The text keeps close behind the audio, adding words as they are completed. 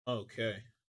Okay.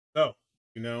 So,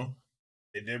 you know,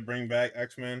 they did bring back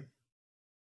X-Men.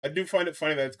 I do find it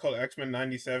funny that it's called X-Men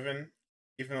 97,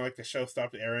 even though like the show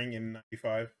stopped airing in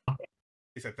 95. At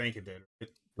least I think it did.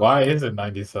 Why is it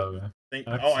 97? I did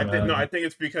no, I X-Men. think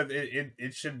it's because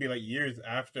it should be like years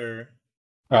after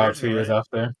the Oh, original, 2 years right?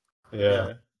 after? Yeah.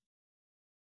 Yeah.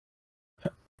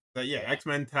 But yeah,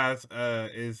 X-Men Task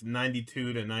is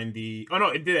 92 to 90. Oh no,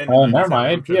 it did end in Oh, never 97. I'm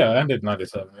mind. Yeah, tripping. it ended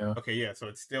 97, yeah. Okay, yeah, so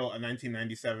it's still a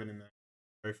 1997 in that.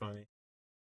 Very funny.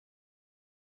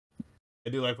 I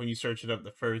do like when you search it up.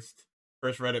 The first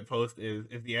Reddit post is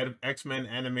the X-Men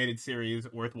animated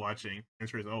series worth watching?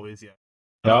 Answer is always yes.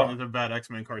 I don't think Yeah. there's a bad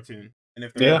X-Men cartoon, and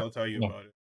if there is, Yeah. I'll tell you Yeah. about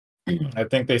it. I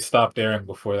think they stopped airing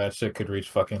before that shit could reach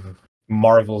fucking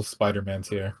Marvel's Spider-Man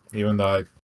tier. Even though I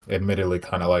admittedly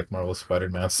kind of like Marvel's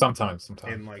Spider-Man. Sometimes.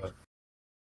 And like, But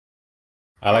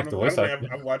I like the I voice don't think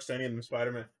acting. I've watched any of them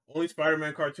Spider-Man. Only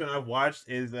Spider-Man cartoon I've watched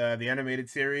is the animated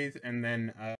series, and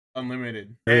then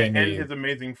Unlimited and His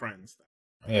Amazing Friends.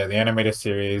 Yeah, the animated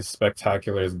series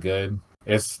Spectacular is good.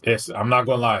 It's I'm not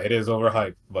gonna lie, it is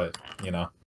overhyped, but you know.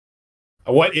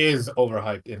 What is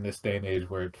overhyped in this day and age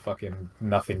where fucking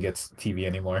nothing gets TV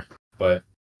anymore? But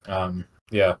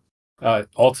yeah.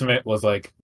 Ultimate was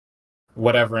like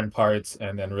whatever in parts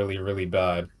and then really, really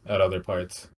bad at other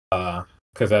parts.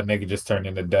 Because that nigga just turned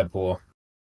into Deadpool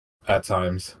at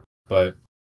times. But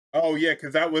oh yeah,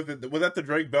 because that was that the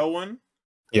Drake Bell one?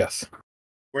 yes.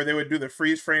 Where they would do the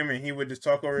freeze frame and he would just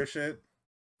talk over his shit?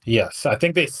 Yes, I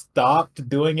think they stopped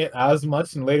doing it as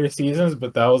much in later seasons,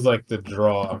 but that was like the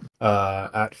draw.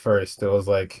 At first, it was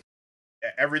like,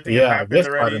 Everything had yeah, happened this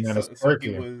already, Spider-Man is so he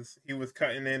quirky. was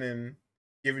cutting in and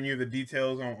giving you the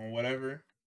details on whatever.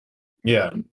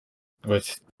 Yeah,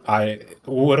 which I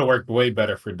would have worked way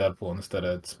better for Deadpool instead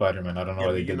of Spider-Man. I don't know Yeah,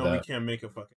 why but they you did know we that. can't make a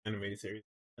fucking animated series,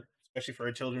 especially for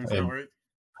a children's And, network.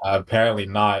 apparently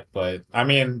not, but I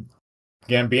mean,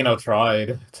 Gambino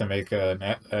tried to make an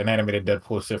animated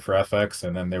Deadpool shit for FX,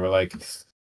 and then they were like,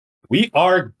 "We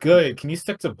are good. Can you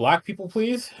stick to black people,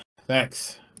 please?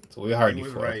 Thanks. That's what we hired He you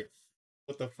was for." right.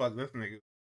 What the fuck, this nigga?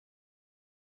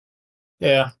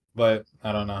 Yeah, but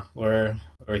I don't know. We're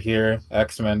here.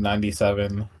 X-Men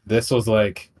 97. This was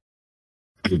like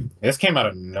this came out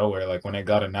of nowhere. Like when it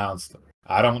got announced,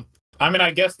 I mean,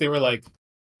 I guess they were like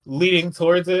leading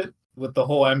towards it with the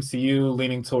whole MCU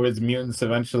leaning towards mutants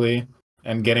eventually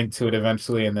and getting to it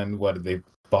eventually. And then what did they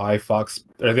buy Fox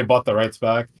or they bought the rights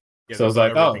back? Yeah, So they it's bought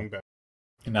like, oh, everything back.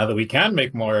 now that we can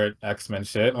make more X-Men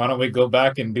shit, why don't we go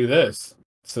back and do this?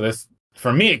 So this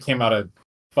for me, it came out of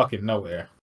fucking nowhere.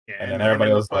 Yeah, And then and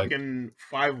everybody in the was like, fucking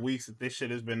 5 weeks that this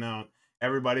shit has been out,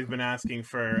 everybody's been asking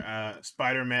for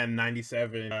Spider-Man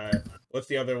 97. What's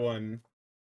the other one?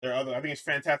 I think it's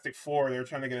Fantastic Four. They were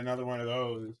trying to get another one of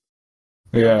those.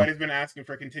 yeah, Everybody's been asking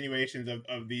for continuations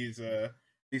of these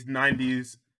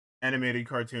 90s animated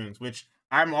cartoons, which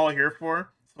I'm all here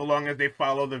for, so long as they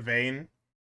follow the vein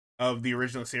of the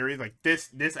original series. Like this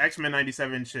X-Men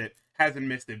 97 shit hasn't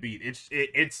missed a beat.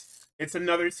 It's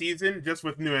another season just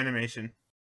with new animation.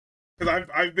 Because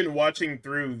I've been watching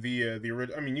through the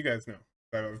original. I mean, you guys know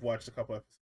I've watched a couple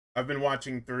episodes. I've been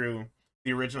watching through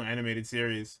the original animated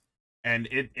series, and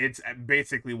it's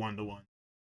basically 1-to-1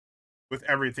 with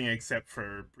everything except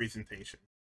for presentation.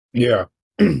 yeah.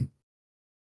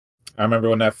 I remember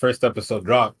when that first episode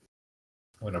dropped,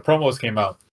 when the promos came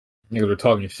out, niggas were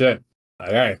talking shit.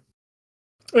 Like, hey,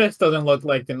 this doesn't look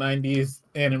like the 90s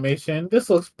animation. This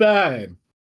looks bad.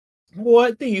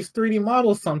 What? They use 3D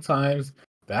models sometimes.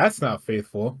 That's not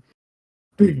faithful.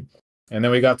 And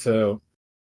then we got to,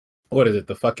 what is it,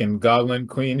 the fucking Goblin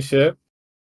Queen ship?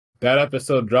 That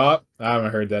episode dropped. I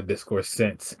haven't heard that discourse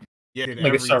since. Yeah,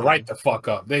 Niggas shut right the fuck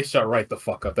up. They shut right the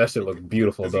fuck up. That shit looked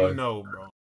beautiful, Because dog. you know, bro.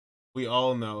 We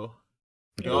all know.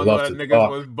 We Niggas all know love that to niggas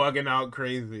talk. was bugging out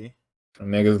crazy.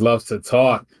 Niggas love to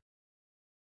talk.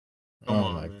 Come Oh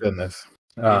on, my man. goodness.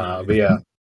 Anyway. But yeah,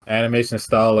 animation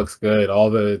style looks good. All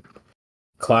the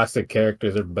classic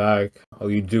characters are back. All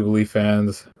you Jubilee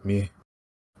fans, me.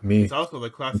 It's also the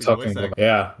I'm classic talking voice about. actor.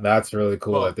 Yeah, that's really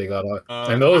cool Well, that they got all.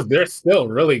 And those, they're still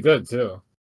really good too.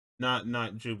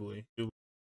 Not Jubilee.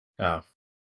 Yeah,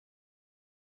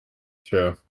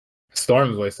 true.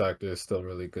 Storm's voice actor is still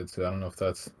really good too. I don't know if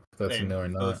that's new or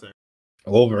not.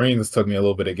 Wolverine's took me a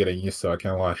little bit of getting used to. I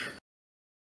can't lie.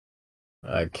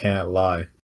 I can't lie.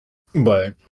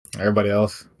 But everybody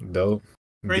else, dope.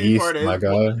 Crazy Beast, part is, my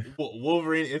god.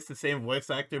 Wolverine is the same voice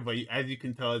actor, but as you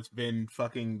can tell, it's been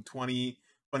fucking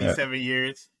 27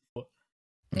 years.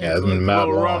 Yeah, it's So been it's a mad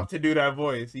little long. rough to do that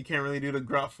voice. You can't really do the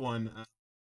gruff one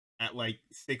at like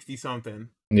 60 something.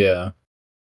 Yeah.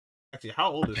 Actually,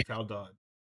 how old is Cal Dodd?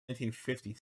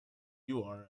 1950s. You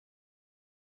are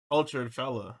a cultured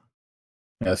fella.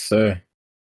 Yes, sir.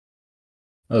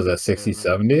 What was that, 60s,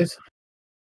 70s?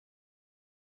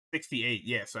 68,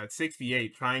 yeah. So at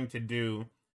 68, trying to do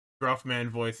gruff man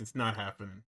voice, it's not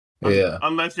happening. Yeah.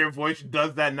 Unless your voice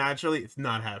does that naturally, it's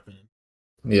not happening.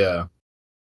 Yeah.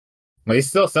 But he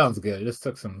still sounds good. It just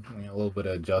took some a little bit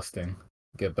of adjusting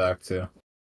to get back to.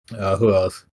 Who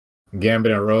else?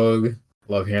 Gambit and Rogue.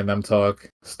 Love hearing them talk.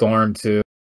 Storm too.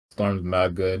 Storm's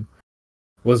mad good.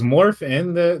 Was Morph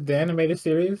in the animated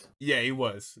series? Yeah, he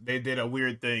was. They did a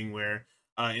weird thing where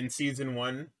in season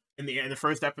 1, in the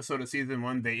first episode of season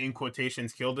 1, they in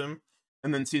quotations killed him,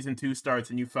 and then season 2 starts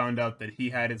and you found out that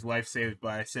he had his life saved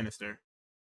by Sinister.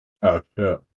 Oh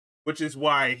shit. Which is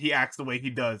why he acts the way he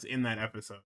does in that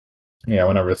episode. Yeah,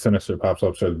 whenever Sinister pops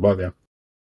up, starts bugging.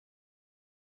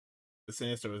 The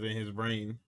Sinister was in his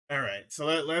brain. All right, so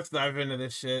let's dive into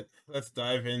this shit. Let's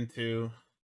dive into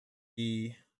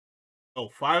the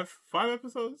five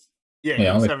episodes.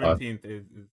 Yeah, only 17th is.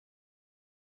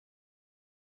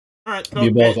 All right, so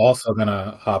B-Ball's also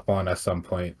gonna hop on at some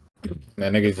point.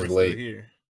 That nigga's just late. Here.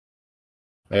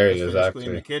 There he is,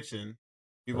 Clean the kitchen.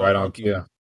 Right on cue.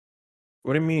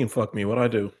 What do you mean, fuck me? What'd I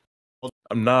do?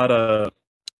 I'm not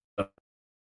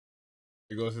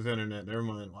Here goes his internet. Never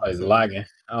mind. Oh, he's lagging.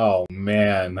 Oh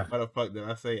man. Why the fuck did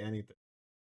I say anything?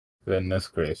 Goodness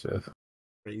gracious.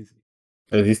 Crazy.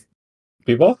 Are these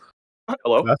people?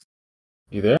 Hello?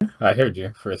 You there? I heard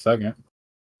you for a second.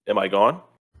 Am I gone?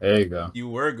 There you go. You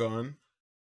were gone.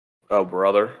 Oh,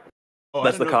 brother. Oh,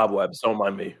 that's the cobwebs. Don't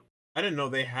mind me. I didn't know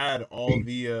they had all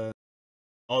the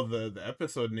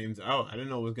episode names out. I didn't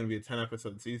know it was gonna be a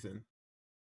 10-episode season.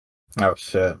 Oh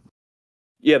shit.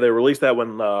 Yeah, they released that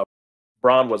when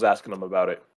Braun was asking them about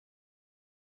it.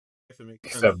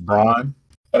 Except Braun.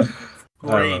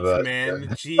 Great,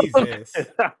 man. Jesus.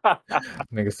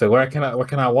 Nigga said, where can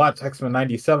I watch X-Men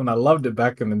 97? I loved it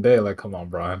back in the day. Like, come on,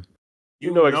 Brian.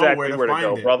 You know exactly where to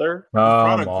go, brother.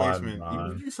 Product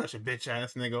placement. You're such a bitch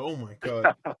ass nigga. Oh my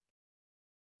god.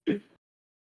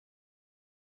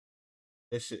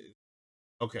 This shit.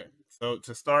 Okay, so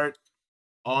to start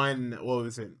on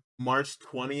March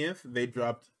 20th, they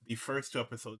dropped the first 2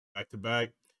 episodes back to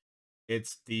back.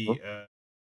 It's the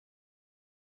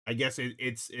I guess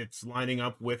it's lining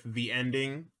up with the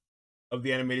ending of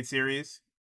the animated series.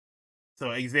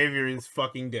 So Xavier is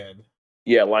fucking dead.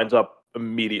 Yeah, lines up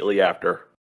immediately after.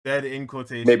 Dead in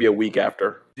quotation. Maybe a week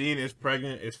after. Jean is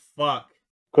pregnant as fuck.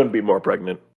 Couldn't be more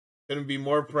pregnant. Couldn't be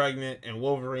more pregnant, and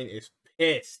Wolverine is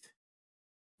pissed.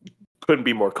 Couldn't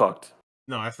be more cucked.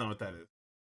 No, that's not what that is.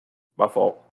 My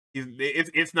fault.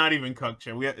 It's not even cucked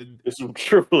shit. It's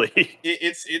truly.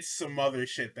 It's some other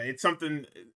shit. It's something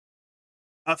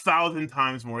 1,000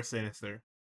 times more sinister.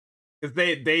 Because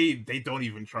they don't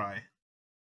even try.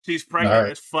 She's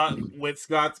pregnant as fuck with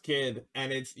Scott's kid,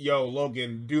 and it's, yo,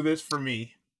 Logan, do this for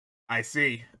me. I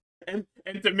see. And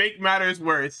to make matters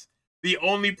worse, the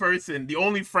only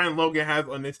friend Logan has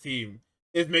on this team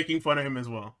is making fun of him as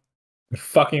well.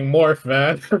 Fucking Morph,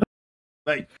 man.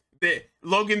 Like,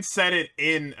 Logan said it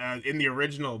in the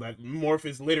original that Morph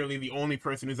is literally the only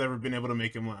person who's ever been able to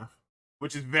make him laugh,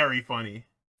 which is very funny.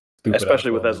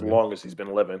 Especially with as long as he's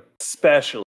been living.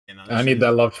 Especially. I need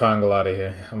that love triangle out of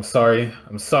here. I'm sorry,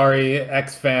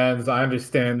 X fans. I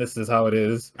understand this is how it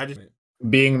is.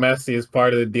 Being messy is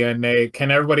part of the DNA.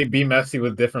 Can everybody be messy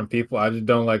with different people? I just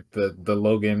don't like the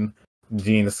Logan,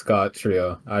 Jean, Scott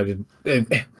trio.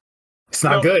 It's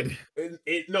not good.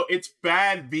 It's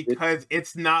bad because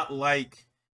it's not like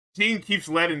Jean keeps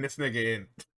letting this nigga in.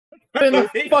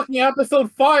 In fucking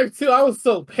episode 5 too, I was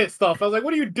so pissed off. I was like,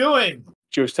 "What are you doing?"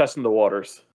 She was testing the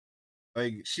waters.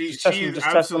 Like she's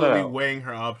absolutely weighing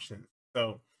her options.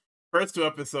 So first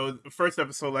episode,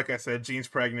 like I said, Jean's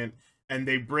pregnant, and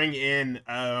they bring in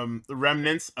the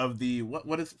remnants of the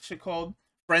what is shit called?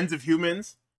 Friends of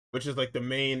Humans, which is like the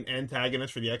main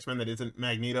antagonist for the X-Men that isn't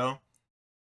Magneto,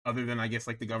 other than I guess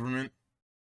like the government.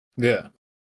 Yeah.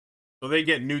 So they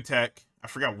get new tech. I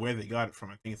forgot where they got it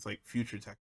from. I think it's like future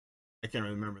tech. I can't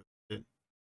really remember.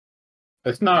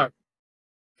 It's not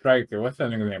Striker. What's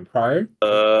that nigga's name? Pryor?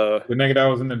 The nigga that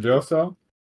was in the jail cell?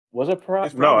 Was it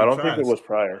Pryor? No, I don't think it was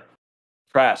Pryor.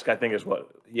 Trask, I think is what.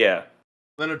 Yeah.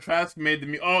 Leonard Trask made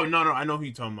the Oh, no, I know who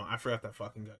you're talking about. I forgot that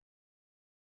fucking guy.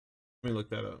 Let me look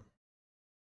that up.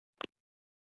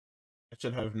 I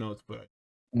should have notes, but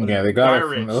yeah, they got Guy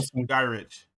Ritchie. Guy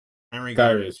Ritchie.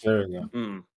 There we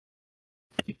go.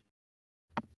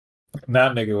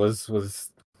 That nigga was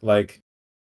like,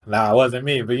 nah, it wasn't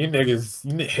me, but you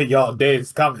niggas, y'all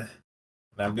days coming.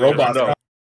 That robot's coming.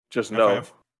 Just know.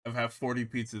 I've had 40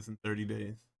 pizzas in 30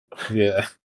 days. Yeah.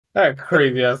 That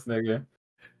crazy ass nigga.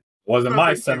 Wasn't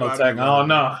my Sentinel tech. I don't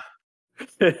know.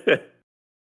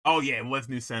 Oh yeah, it was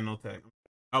new Sentinel tech.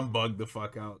 I'm bugged the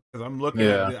fuck out because I'm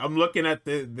looking at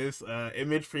this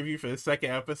image preview for the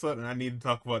second episode, and I need to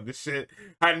talk about this shit.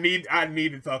 I need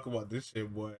to talk about this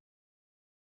shit, boy.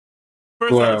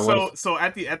 So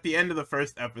at the end of the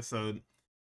first episode,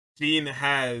 Jean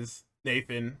has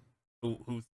Nathan,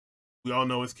 who we all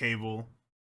know is Cable,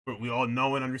 but we all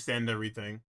know and understand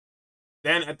everything.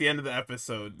 Then at the end of the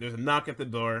episode, there's a knock at the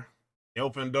door. They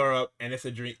open the door up, and it's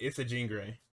a Jean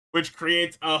Grey, which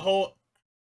creates a whole.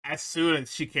 As soon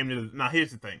as she came to now, here's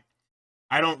the thing.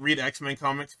 I don't read X-Men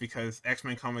comics because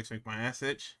X-Men comics make my ass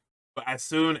itch. But as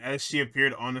soon as she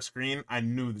appeared on the screen, I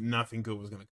knew nothing good was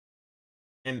gonna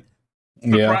come.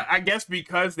 And I guess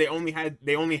because they only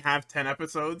have 10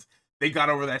 episodes, they got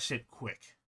over that shit quick.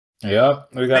 Yep,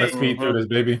 we gotta speed through this,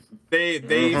 baby.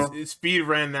 They speed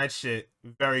ran that shit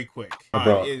very quick.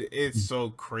 It's so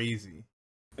crazy.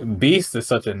 Beast is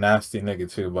such a nasty nigga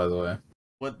too, by the way.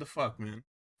 What the fuck, man?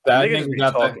 That nigga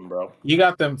got talking, bro. You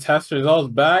got them test results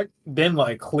back, didn't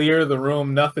like clear the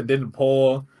room, nothing, didn't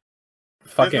pull.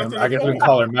 Fucking, I guess we can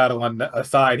call her Madeline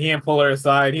aside. He didn't pull her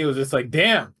aside. He was just like,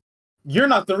 damn, you're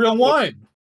not the real one.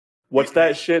 What's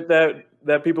that shit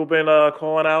that people been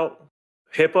calling out?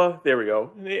 HIPAA? There we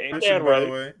go.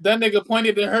 Right. That nigga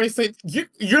pointed at her and said,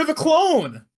 you're the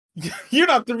clone. You're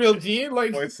not the real Jean.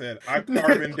 Like, boy said, I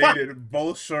carbon dated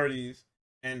both shorties,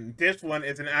 and this one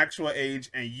is an actual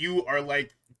age, and you are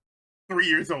like 3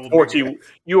 years old. 14.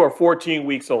 You are 14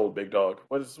 weeks old, big dog.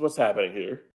 What's happening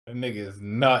here? That nigga is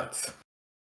nuts.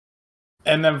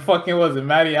 And then fucking was it?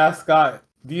 Maddie asked Scott,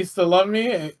 "Do you still love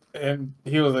me?" And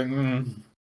he was like,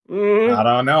 "I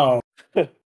don't know."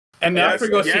 And then I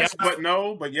forgot she asked, but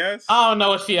no, but yes. I don't know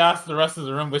what she asked the rest of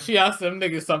the room, but she asked them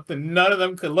niggas something. None of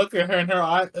them could look at her in her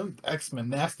eye. X-Men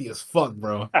nasty as fuck,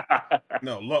 bro.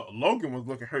 No, Logan was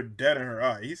looking her dead in her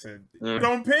eye. He said,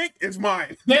 "Don't pink, it's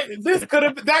mine." That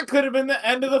could have been the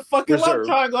end of the fucking love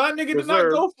triangle. That nigga did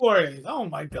not go for it. Oh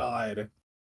my god.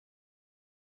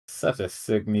 Such a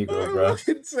sick Negro, bro.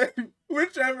 Said,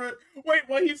 whichever. Wait,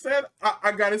 what he said?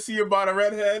 I gotta see about a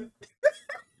redhead.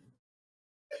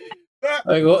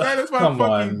 That is my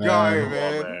fucking guy,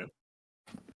 man.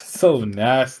 So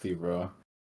nasty, bro.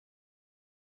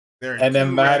 And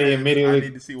then Maddie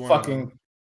immediately fucking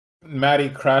Maddie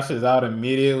crashes out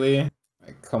immediately.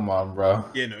 Like, come on, bro.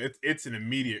 Yeah, no, it's an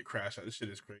immediate crash. This shit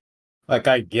is crazy. Like,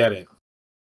 I get it.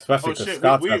 Especially because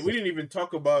Scott. We didn't even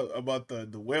talk about the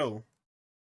will.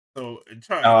 So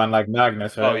and like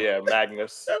Magnus, right? Oh yeah,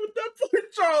 Magnus. that poor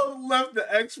Charles left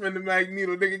the X-Men to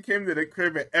Magneto. Nigga came to the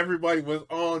crib and everybody was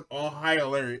on high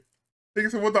alert.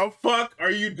 Nigga said, "What the fuck are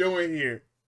you doing here?"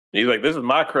 He's like, "This is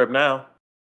my crib now."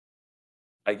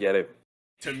 I get it.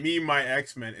 To me, my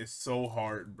X-Men is so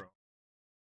hard, bro.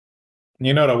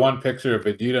 You know the one picture of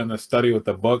Vegeta in the study with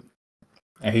the book,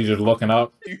 and he's just looking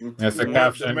up. That's the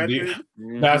caption.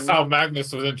 That's how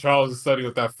Magnus was in Charles' study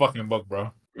with that fucking book,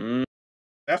 bro.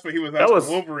 That's what he was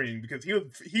asking Wolverine, because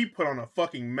he put on a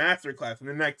fucking masterclass in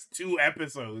the next 2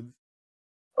 episodes.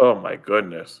 Oh my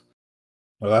goodness.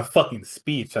 Well, that fucking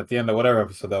speech at the end of whatever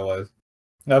episode that was.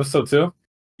 Episode 2?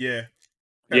 Yeah.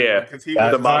 Yeah. Because he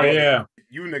was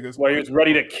you niggas. Where he was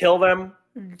ready to kill them,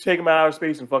 take them out of outer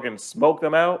space and fucking smoke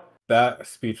them out. That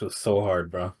speech was so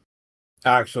hard, bro.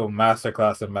 Actual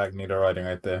masterclass of Magneto writing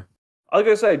right there. I was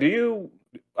gonna say,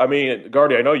 I mean,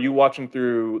 Guardy, I know you watching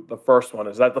through the first one.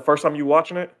 Is that the first time you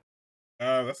watching it?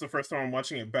 That's the first time I'm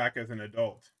watching it back as an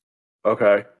adult.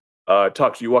 Okay.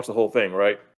 Tux, you watched the whole thing,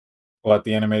 right? What,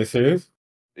 the animated series?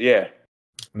 Yeah.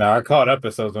 No, I caught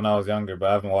episodes when I was younger, but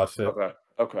I haven't watched it.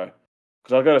 Okay.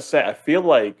 Because I was gonna say, I feel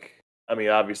like, I mean,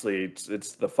 obviously it's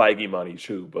the Feige money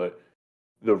too, but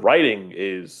the writing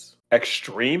is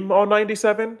extreme on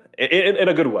 97 in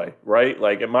a good way, right?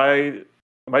 Like, am I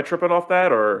tripping off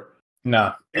that or?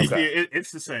 No,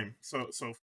 it's the same. So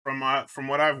from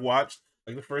what I've watched,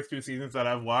 like the first 2 seasons that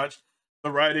I've watched,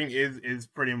 the writing is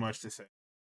pretty much the same.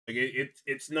 Like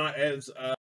it's not as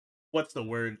what's the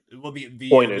word? Well,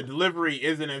 the delivery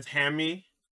isn't as hammy,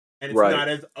 and it's not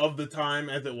as of the time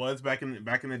as it was back in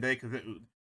the day, because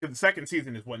the second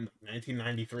season is what,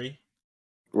 1993.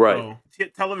 Right. So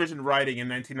television writing in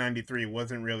 1993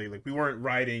 wasn't really like, we weren't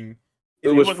writing. It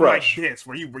was fresh. Like this,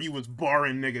 where you was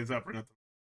barring niggas up or nothing.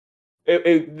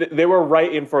 They were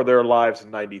writing for their lives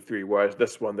in 93, whereas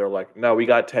this one, they're like, no, we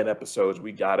got 10 episodes.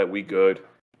 We got it. We good.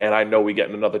 And I know we get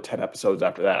another 10 episodes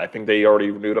after that. I think they already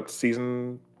renewed up to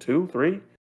season 2, 3?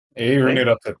 Yeah, he renewed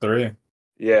up to 3.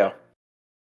 Yeah.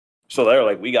 So they're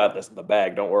like, we got this in the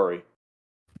bag. Don't worry.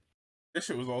 This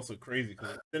shit was also crazy,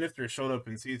 because Sinister showed up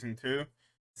in season 2,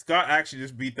 Scott actually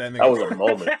just beat that nigga. That was a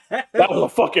moment. That was a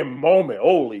fucking moment.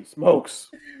 Holy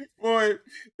smokes. Boy,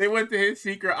 they went to his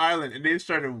secret island and they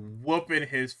started whooping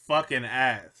his fucking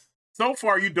ass. So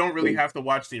far, you don't really have to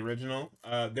watch the original.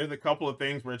 There's a couple of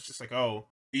things where it's just like, oh,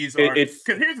 these are...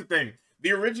 Because here's the thing.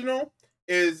 The original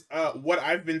is what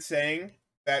I've been saying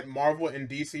that Marvel and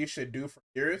DC should do for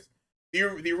years.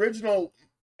 The original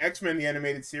X-Men, the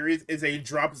animated series, is a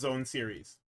drop zone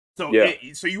series. So,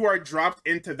 so you are dropped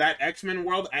into that X-Men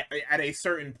world at a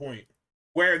certain point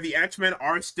where the X-Men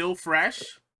are still fresh.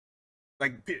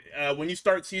 Like, when you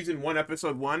start season 1,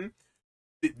 episode 1,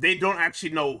 they don't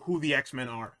actually know who the X-Men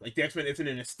are. Like, the X-Men isn't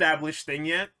an established thing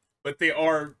yet, but they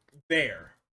are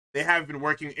there. They have been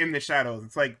working in the shadows.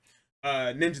 It's like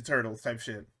Ninja Turtles type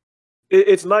shit.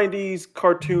 It's 90s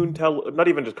cartoon, not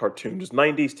even just cartoon, just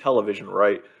 90s television,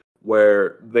 right?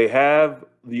 Where they have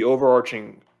the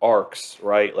overarching arcs,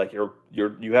 right? Like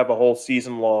you have a whole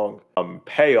season long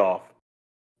payoff,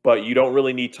 but you don't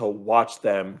really need to watch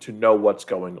them to know what's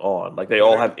going on. Like they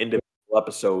all have individual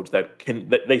episodes that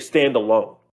they stand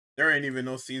alone. There ain't even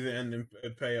no season ending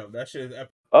payoff. That shit is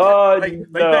epic.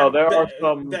 No,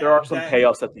 there are some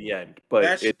payoffs at the end,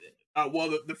 but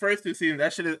well, the first 2 seasons,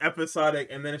 that shit is episodic,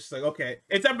 and then it's just like, okay,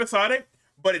 it's episodic,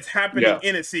 but it's happening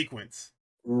in a sequence.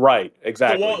 Right,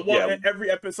 exactly. So while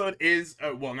every episode is,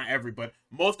 well, not every, but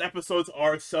most episodes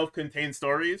are self-contained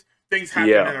stories, things happen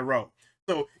in a row.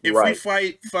 So if we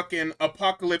fight fucking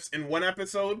Apocalypse in one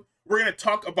episode, we're going to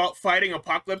talk about fighting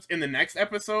Apocalypse in the next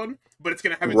episode, but it's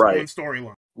going to have its own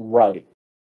storyline. Right.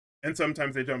 And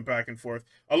sometimes they jump back and forth.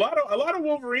 A lot of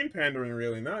Wolverine pandering,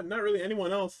 really. Not really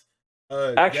anyone else.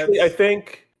 Actually, I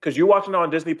think, because you watching it on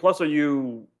Disney Plus, or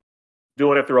you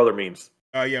doing it through other means?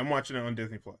 Yeah, I'm watching it on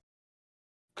Disney Plus.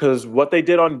 Because what they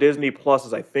did on Disney Plus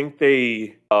is I think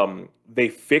they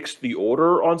fixed the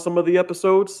order on some of the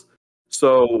episodes.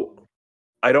 So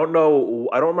I don't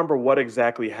remember what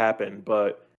exactly happened,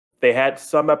 but they had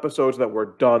some episodes that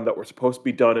were supposed to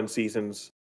be done in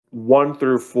seasons 1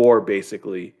 through 4,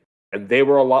 basically. And they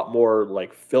were a lot more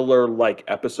like filler-like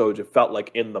episodes. It felt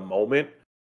like in the moment.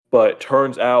 But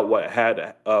turns out what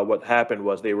happened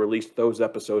was they released those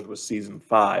episodes with season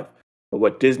 5. But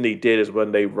what Disney did is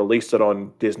when they released it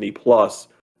on Disney Plus,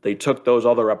 they took those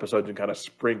other episodes and kind of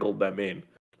sprinkled them in.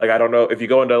 Like, I don't know if you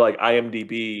go into like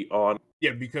IMDb on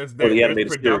because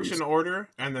there's production order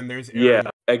and then there's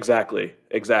exactly.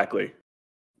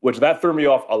 Which that threw me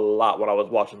off a lot when I was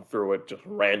watching through it just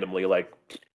randomly, like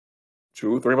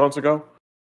 2-3 months ago.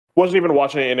 Wasn't even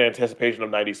watching it in anticipation of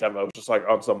 97. I was just like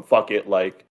on some fuck it,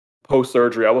 like post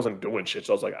surgery. I wasn't doing shit,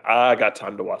 so I was like, I got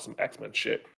time to watch some X-Men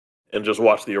shit. And just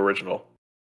watch the original.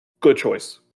 Good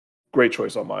choice. Great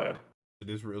choice on my end. It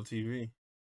is real TV.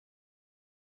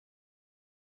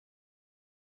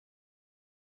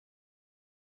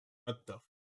 What the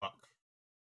fuck?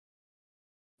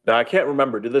 Now, I can't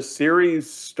remember. Did the series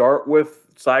start with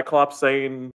Cyclops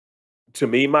saying, to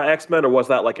me, my X-Men, or was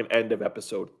that like an end of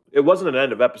episode? It wasn't an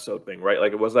end of episode thing, right?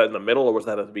 Like, was that in the middle, or was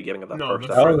that at the beginning of the first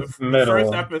episode? The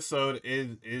first episode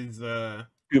is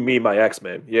to me, my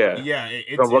X-Men, yeah,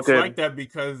 it's like that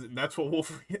because that's what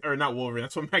Wolverine, or not Wolverine,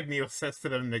 that's what Magneto says to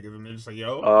them niggas, and they're just like,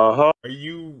 "Yo, are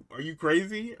you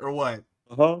crazy or what?"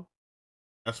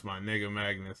 That's my nigga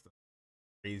Magnus.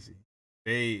 Crazy.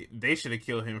 They should have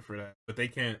killed him for that, but they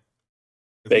can't.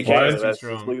 They can't. That's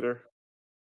his leader.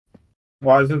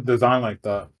 Why is his design like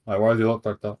that? Like, why does he look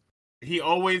like that? He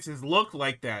always has looked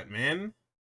like that, man.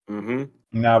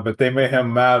 Nah, but they made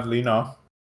him mad, you know.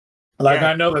 Like,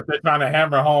 I know that they're trying to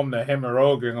hammer home that him and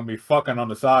Rogue are gonna be fucking on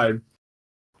the side,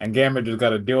 and Gambit just got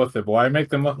to deal with it. But why make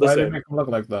them look? Why did they make them look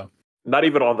like that? Not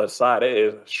even on the side. It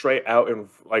is straight out and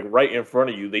like right in front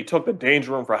of you. They took the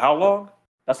danger room for how long?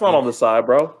 That's not on the side,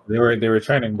 bro. They were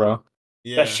training, bro.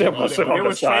 Yeah, that shit wasn't on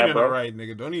the side, bro. Right,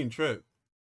 nigga. Don't even trip.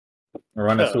 They're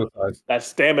running suicides. That's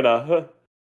stamina, huh?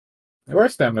 They were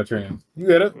stamina training. You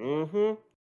get it?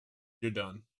 You're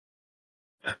done.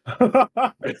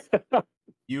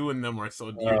 You and them are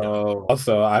so dear.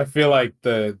 Also, I feel like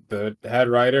the head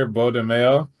writer, Bo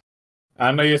DeMeo,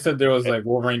 I know you said there was like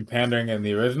Wolverine pandering in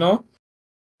the original.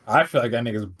 I feel like that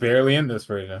nigga's barely in this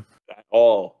version. At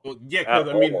all. Well, yeah, because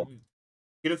I mean,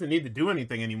 he doesn't need to do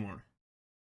anything anymore.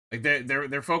 Like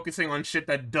they're focusing on shit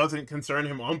that doesn't concern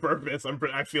him on purpose.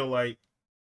 I feel like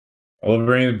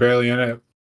Wolverine is barely in it.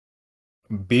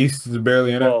 Beast is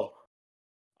barely in it.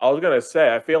 I was gonna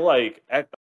say, I feel like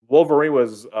Wolverine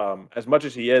was, as much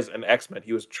as he is an X-Men,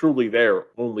 he was truly there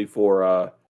only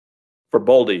for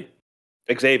Boldy.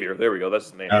 Xavier, there we go, that's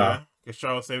his name. Yeah, because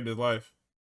Charles saved his life.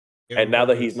 And now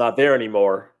that he's not there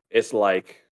anymore, it's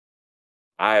like,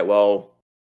 all right, well,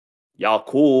 y'all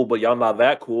cool, but y'all not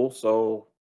that cool, so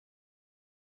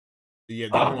Yeah,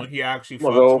 the only one he actually I'm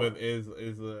gonna fucks go. with is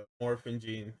Morph and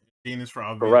Gene. Gene is for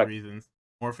obvious Correct. reasons.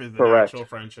 Morph is an Correct. actual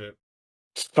friendship.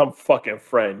 Some fucking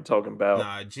friend talking about.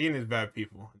 Nah, Gene is bad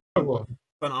people. Well,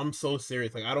 Son, I'm so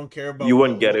serious. Like I don't care about You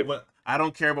wouldn't get it. what I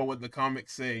don't care about what the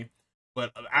comics say,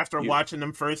 but after watching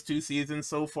them first 2 seasons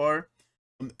so far,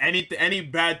 any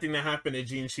bad thing that happened to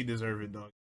Gene, she deserved it,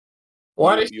 dog.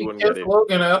 why did You she wouldn't kiss get it.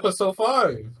 Logan in episode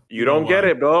 5? You don't get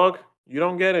it, dog. You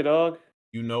don't get it, dog.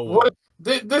 You know What?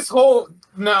 This whole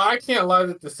now I can't lie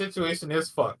that the situation is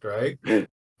fucked, right?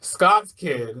 Scott's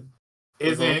kid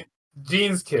isn't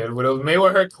Jean's kid, but it was made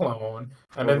with her clone,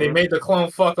 and then they made the clone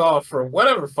fuck off for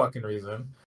whatever fucking reason,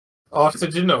 off to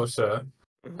Genosha,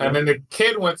 and then the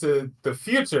kid went to the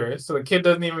future, so the kid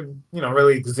doesn't even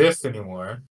really exist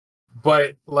anymore.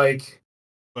 But like,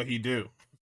 but he do.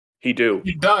 He do.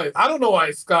 He does. I don't know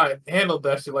why Scott handled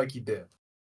that shit like he did.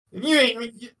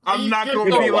 I'm not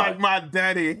gonna be like my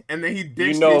daddy, and then he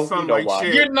ditched his son like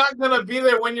shit. You're not gonna be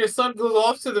there when your son goes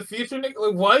off to the future, Nick.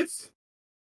 Like what?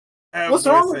 What's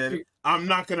wrong with you? I'm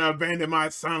not gonna abandon my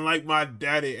son like my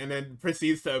daddy, and then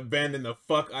proceeds to abandon the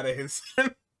fuck out of his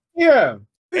son. Yeah,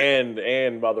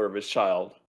 and mother of his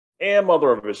child,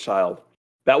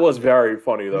 That was very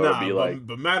funny though. Nah, to be like,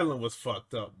 but Madeline was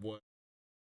fucked up, boy.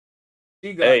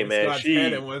 She got hey in man, Scott's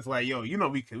head and was like, "Yo,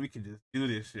 we could just do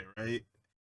this shit, right?"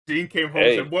 Gene came home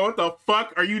and said, "Boy, what the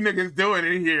fuck are you niggas doing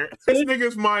in here?" This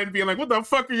nigga's mind being like, "What the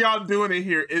fuck are y'all doing in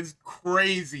here?" Is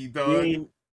crazy, dog.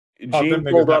 Gene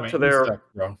pulled up to their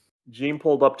Gene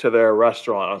pulled up to their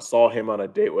restaurant and saw him on a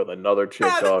date with another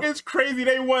chick, dog. It's crazy.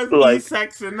 They was like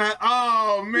sexing that.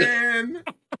 Oh man.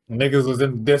 Niggas was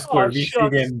in Discord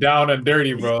getting down and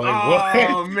dirty, bro. Like,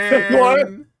 oh man. What?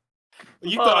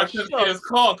 You thought I couldn't get his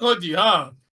call, could you,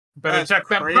 huh? Better check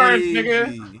that price,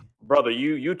 nigga. Brother,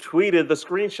 you tweeted the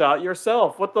screenshot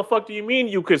yourself. What the fuck do you mean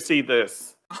you could see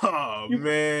this? Oh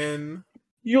man.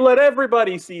 You let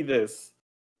everybody see this.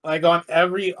 Like on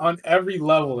every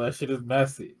level, that shit is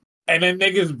messy. And then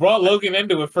niggas brought Logan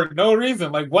into it for no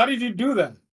reason. Like, why did you do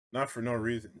that? Not for no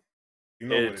reason. You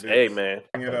know what it is. Hey man.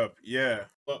 Bring it up. Yeah.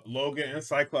 Logan and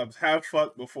Cyclops have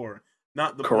fucked before.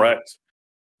 Not the correct.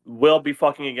 We'll be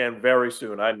fucking again very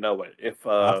soon. I know it. If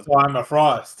that's why I'm a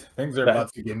Frost. Things are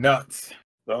about to get nuts.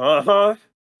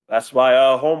 That's why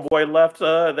Homeboy left.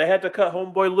 They had to cut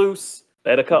Homeboy loose.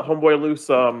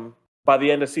 By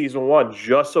the end of season 1,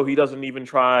 just so he doesn't even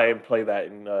try and play that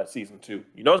in season 2.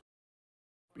 You know,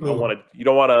 you don't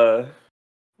want to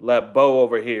let Bo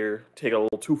over here take it a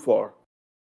little too far.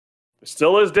 It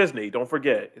still is Disney. Don't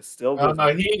forget, it's still Disney.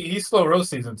 No, he still wrote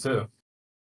season 2.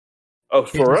 Oh,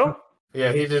 for real?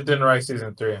 Yeah, he just didn't write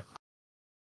season 3.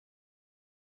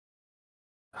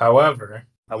 However,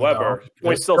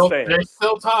 point still stands. There's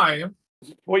still time.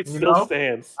 Point still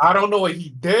stands. I don't know what he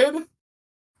did,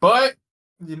 but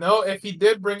if he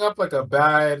did bring up like a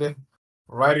bad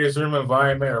writer's room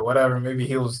environment or whatever, maybe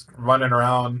he was running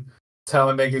around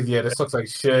telling niggas, yeah, this looks like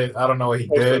shit. I don't know what he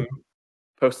did.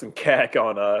 Posting cack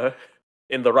on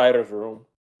in the writer's room.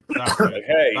 Stop like,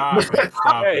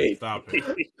 hey, stop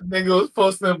it. Nigga was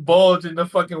posting bulge in the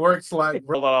fucking work Slack,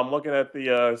 bro. Hold on, I'm looking at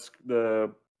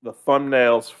the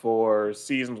thumbnails for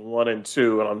seasons 1 and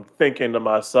 2, and I'm thinking to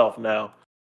myself now,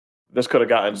 this could have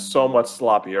gotten so much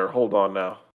sloppier. Hold on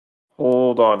now.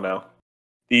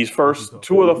 These first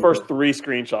 2 of the first 3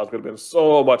 screenshots could have been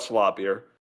so much sloppier.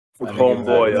 With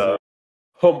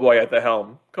Homeboy at the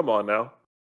helm. Come on now.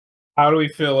 How do we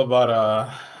feel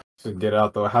about to get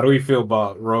out though? How do we feel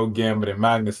about Rogue, Gambit, and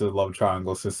Magnus' love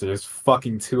triangle? Since there's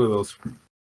fucking 2 of those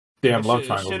damn love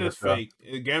triangles. Shit is fake.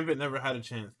 Gambit never had a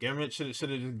chance. Gambit should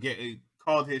have just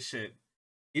called his shit.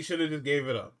 He should have just gave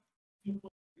it up.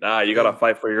 Nah, you gotta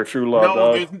fight for your true love,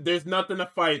 dog. No, there's nothing to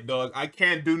fight, dog. I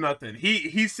can't do nothing.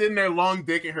 He's sitting there long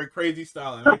dick in her crazy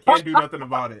style, and I can't do nothing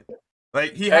about it.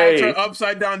 Like he has her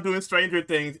upside down doing Stranger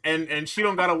Things, and she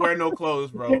don't gotta wear no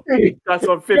clothes, bro. Got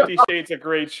some 50 Shades of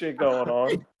great shit going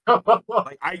on.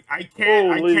 Like I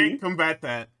can't combat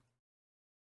that.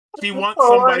 She wants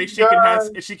somebody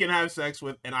she can have sex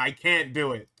with, and I can't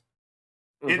do it.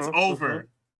 It's over.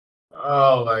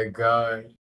 Oh my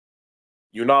god.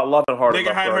 You're not loving hard Nigga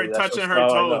enough. had her touching her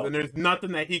toes, and there's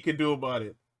nothing that he could do about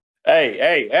it.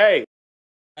 Hey.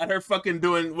 Had her fucking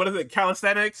doing, what is it,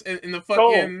 calisthenics in the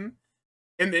fucking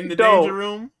in the danger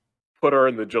room. Put her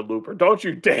in the jalooper. Don't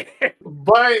you dare.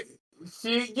 But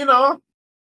she,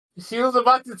 she was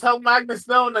about to tell Magnus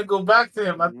no and then go back to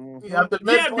him at the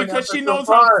midpoint. Because she knows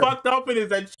how fucked up it is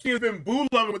that she's been boo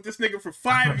loving with this nigga for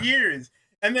 5 years.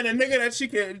 And then a nigga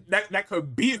that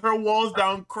could beat her walls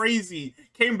down crazy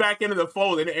came back into the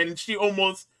fold, and she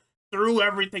almost threw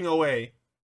everything away.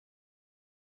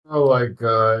 Oh my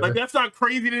god. Like that's not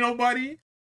crazy to nobody.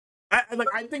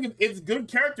 I think it's good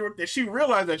character work that she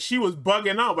realized that she was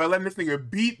bugging out by letting this nigga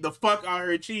beat the fuck out of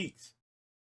her cheeks.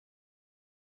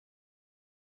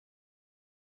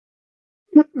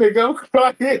 Nigga, I'm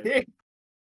crying.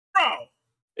 Bro,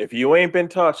 If you ain't been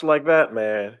touched like that,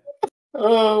 man.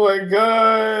 Oh my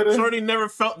god. Shorty never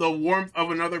felt the warmth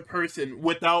of another person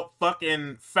without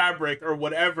fucking fabric or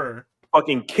whatever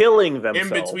Fucking killing in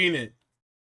themselves. between it.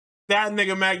 That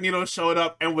nigga Magneto showed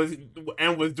up and was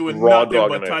doing Raw nothing but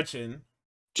dogging it. touching.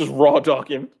 Just raw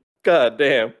dogging. God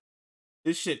damn.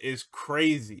 This shit is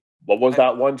crazy. What was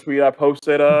that one tweet I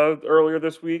posted earlier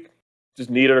this week? Just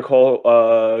needed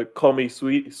to call me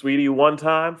sweetie one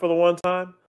time for the one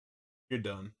time. You're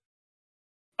done.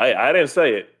 I didn't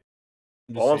say it.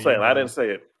 Just All I'm saying, you're I done. didn't say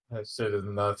it. That shit is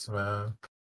nuts, man.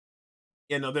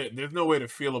 Yeah, no, there's no way to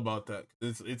feel about that.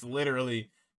 It's literally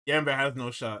Gambit has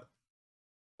no shot.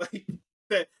 Like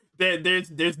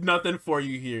there's nothing for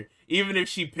you here. Even if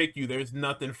she picked you, there's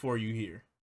nothing for you here.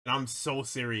 And I'm so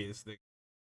serious.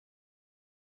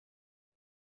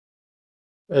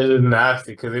 It is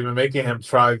nasty because they've been making him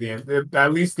try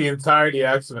at least the entirety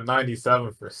of X-Men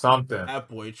 '97 for something. That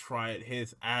boy tried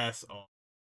his ass off.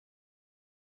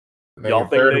 Y'all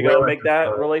think they're gonna make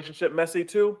that relationship messy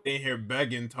too? In here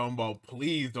begging, talking about,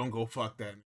 please don't go fuck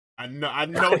that. I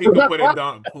know he can put it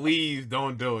down. Please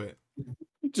don't do it.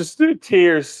 Just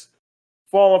tears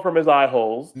falling from his eye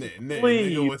holes.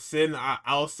 Nigga was sitting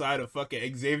outside of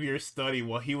fucking Xavier's study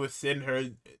while he was sitting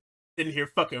here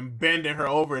fucking bending her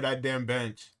over that damn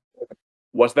bench.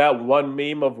 What's that one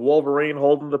meme of Wolverine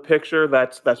holding the picture?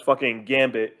 That's fucking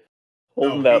Gambit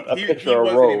holding a picture of Rogue.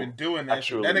 He wasn't even doing that.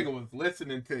 Actually. That nigga was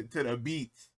listening to the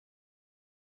beats.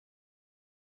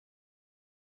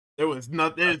 There's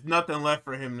nothing left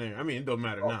for him there. I mean, it don't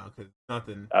matter now because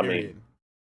nothing. Period.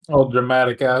 Old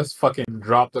dramatic ass fucking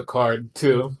dropped the card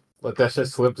too. Let that shit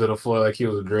slip to the floor like he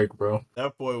was Drake, bro.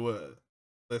 That boy was.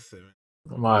 Listen,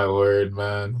 my word,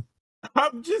 man.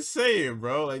 I'm just saying,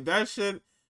 bro. Like that shit.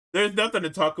 There's nothing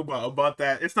to talk about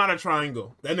that. It's not a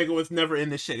triangle. That nigga was never in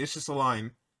this shit. It's just a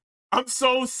line. I'm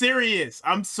so serious.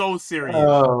 I'm so serious.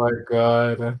 Oh my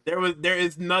god. There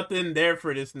is nothing there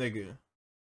for this nigga.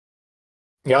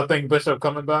 Y'all think Bishop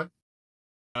coming back?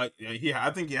 Yeah, I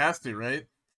think he has to, right?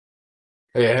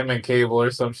 Yeah, him and Cable or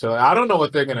some shit. I don't know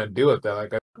what they're gonna do with that.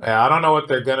 Like, I don't know what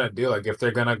they're gonna do. Like, if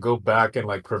they're gonna go back and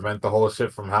like prevent the whole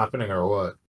shit from happening or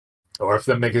what, or if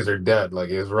the niggas are dead. Like,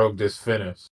 is Rogue just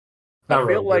finished? Not I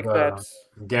feel Rogue, like that's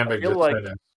Gambit just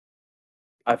finished.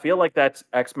 I feel like that's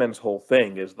X-Men's whole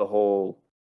thing is the whole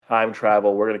time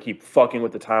travel. We're gonna keep fucking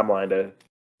with the timeline to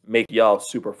make y'all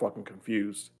super fucking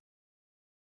confused.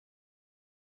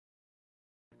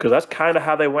 Because that's kind of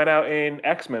how they went out in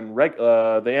X-Men,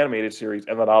 the animated series,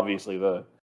 and then obviously the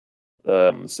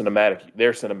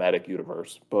cinematic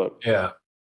universe. But yeah,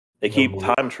 they keep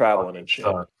time traveling and shit.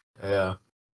 Yeah,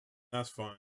 that's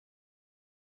fine.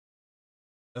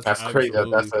 That's crazy.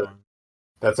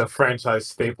 That's a franchise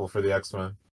staple for the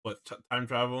X-Men. What, time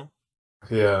travel?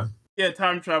 Yeah. Yeah,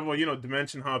 time travel. You know,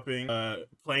 dimension hopping,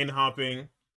 plane hopping,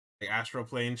 like astral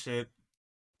plane shit.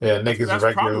 Yeah, niggas.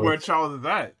 That's probably where Charles is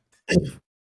at.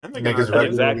 Niggas that's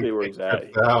exactly where he's at.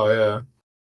 Oh yeah,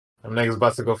 them niggas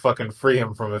about to go fucking free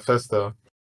him from Mephisto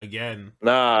again.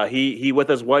 Nah, he with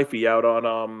his wifey out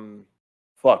on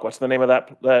fuck. What's the name of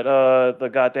that the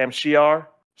goddamn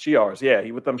Shi'ars? Yeah,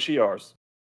 he with them Shi'ars.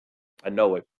 I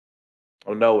know it.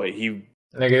 Oh no, he.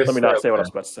 Nigga, let me not say what I was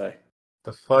about to say.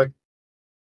 The fuck.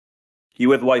 He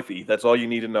with wifey. That's all you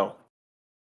need to know.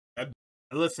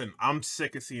 Listen, I'm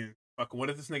sick of seeing. Fuck,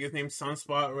 what is this nigga's name?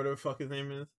 Sunspot or whatever the fuck his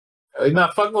name is. Are you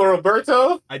not fucking with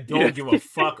Roberto? I don't give a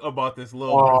fuck about this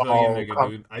little Brazilian nigga,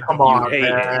 dude. Come on,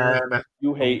 man.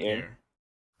 You hate him.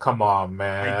 Come on,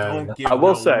 man. I don't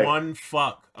give one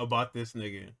fuck about this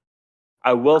nigga.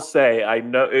 I will say, I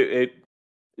know it.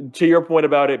 To your point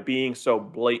about it being so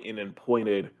blatant and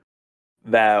pointed,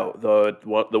 that the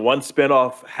one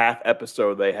spinoff half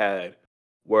episode they had,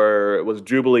 where it was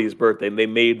Jubilee's birthday, and they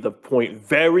made the point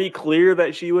very clear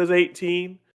that she was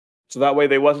 18. So that way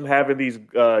they wasn't having these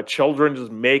children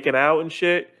just making out and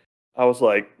shit. I was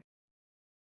like...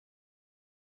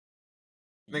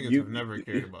 Niggas have never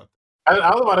cared about that.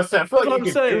 I was about to say, I feel like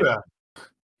you could do that.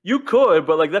 You could,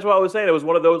 but like that's what I was saying. It was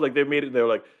one of those, like they made it, they were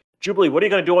like, Jubilee, what are you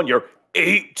going to do on your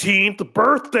 18th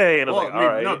birthday? And I was like, all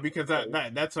right. No, because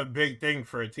that's a big thing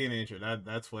for a teenager.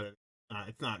 That's what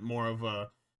it's not more of a,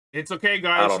 it's okay,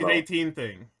 guys, she's 18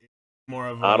 thing. It's more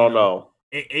of a, I don't know.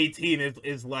 18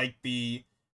 is like the...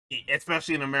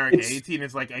 Especially in America, 18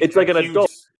 is like it's like an adult.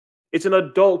 It's an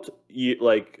adult,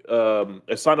 like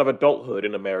a sign of adulthood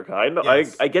in America. I know,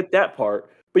 yes. I get that part,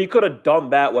 But you could have done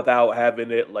that without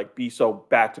having it like be so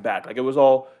back to back. Like it was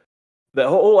all the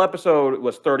whole episode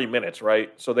was 30 minutes,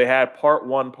 right? So they had part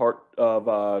one, part of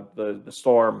the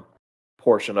storm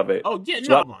portion of it. Oh yeah,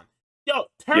 So no man. Yo,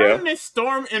 Yeah. turn this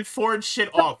Storm and Ford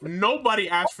shit off. Nobody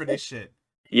asked for this shit.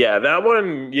 yeah, that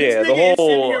one. Yeah, This the nigga is sitting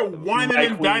whole here whining Night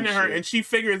and Queen dining her, shit. and she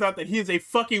figures out that he is a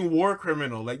fucking war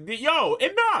criminal. Like, yo,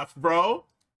 enough, bro.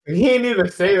 He ain't need to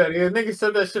say that. The nigga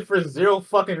said that shit for zero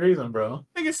fucking reason, bro.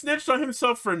 Nigga snitched on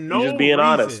himself for no He's just being reason.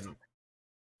 honest.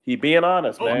 He being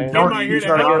honest, Oh, man. he came out here He's to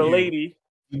trying to help get a you. lady.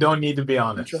 You don't need to be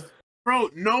honest. Bro,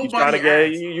 He's nobody trying to get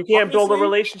asked. you can't build a Honestly-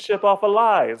 relationship off of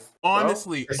lies. bro.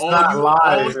 Honestly, It's all not you,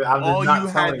 lies. I'm all just not you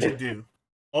had telling to you. do.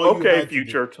 All you Okay, had to do-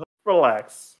 future,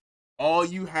 relax. all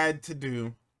you had to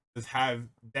do was have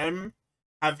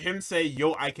him say,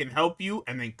 "Yo, I can help you,"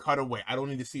 and then cut away. I don't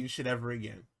need to see this shit ever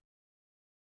again.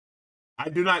 I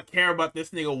do not care about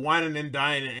this nigga whining and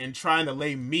dying and trying to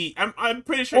lay meat. I'm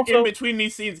pretty sure Also- in between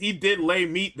these scenes he did lay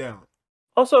meat down.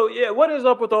 Also, yeah, what is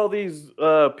up with all these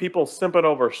people simping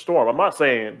over Storm? I'm not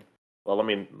saying. Well, I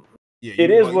mean, Yeah,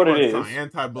 It is what it is.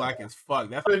 Anti-black as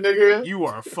fuck. That's Nigga, you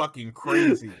are fucking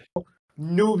crazy.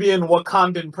 Nubian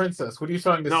Wakandan princess. What are you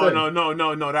trying to No, say?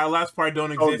 no. That last part don't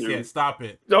Don't exist do. yet. Stop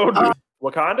it. don't do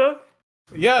Wakanda.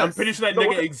 Yes. I'm pretty sure that No,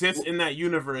 nigga what- exists in that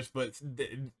universe, but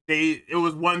it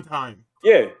was one time.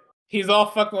 Yeah, He's all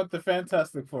fucking with the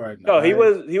Fantastic Four right now. no, he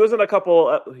right? was in a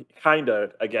couple,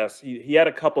 kinda. I guess he had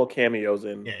a couple cameos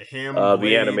in Yeah, him. the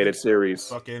Blade, animated series.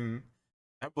 Fucking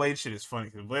that Blade shit is funny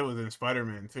because Blade was in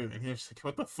Spider-Man too, and he's like,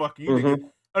 "What the fuck, you Mhm.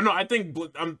 nigga?" Oh no, I think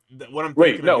what I'm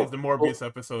Wait, thinking no. of is the Morbius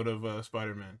episode of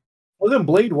Spider-Man. Wasn't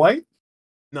Blade white?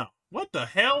 No, what the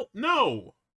hell?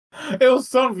 No. It was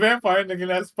some vampire nigga in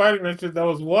that Spider-Man shit that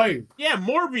was white. Yeah,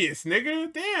 Morbius,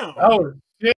 nigga. Damn. Oh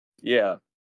shit. Yeah,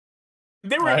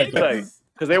 They were I in bet. this.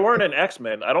 because they weren't in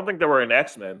X-Men. I don't think they were in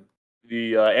X-Men,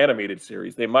 the animated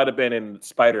series. They might have been in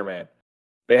Spider-Man.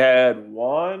 They had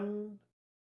one.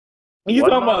 You What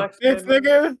talking about non-X-Men? this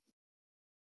nigga?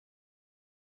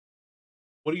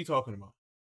 What are you talking about?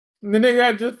 The nigga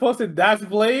I just posted that's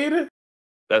Blade?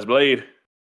 That's Blade.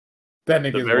 That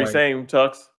The nigga's very white. same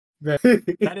Tux. That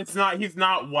it's not. He's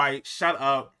not white. Shut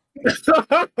up.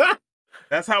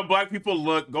 That's how black people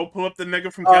look. Go pull up the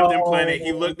nigga from Captain Planet.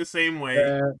 He looked the same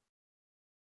way.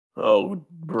 Oh,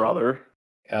 brother.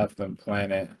 Captain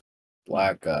Planet,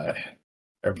 black guy.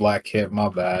 Or black kid, my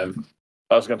bad.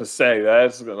 I was gonna say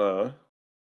that's gonna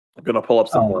pull up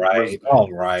some All right.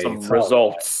 some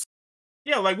results.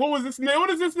 Yeah, like what was this? What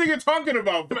is this nigga talking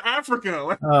about from Africa?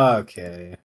 Like,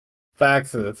 Okay. Back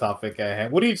to the topic at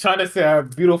hand. What are you trying to say? Our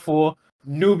beautiful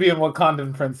Nubian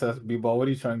Wakandan princess, B-Ball. What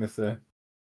are you trying to say?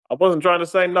 I wasn't trying to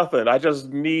say nothing. I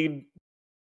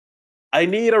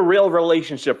need a real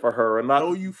relationship for her, and not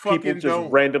No, you people fucking just don't.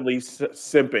 randomly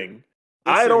simping.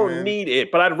 I Listen, don't man. need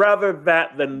it, but I'd rather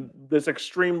that than this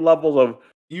extreme levels of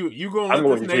You gonna I'm let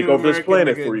going this to take Native over this American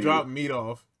planet nigga for you. drop meat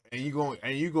off, and you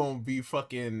gonna be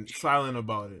fucking silent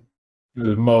about it.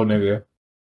 This Mo nigga.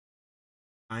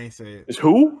 I ain't say it. is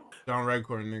who? John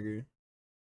Redcorn, nigga.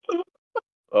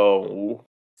 Oh,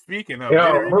 Speaking of, Yo,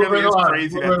 it really moving is on,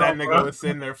 crazy that moving that on, nigga bro. was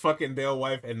sitting there fucking Dale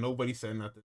wife and nobody said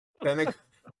nothing. That nigga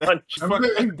I'm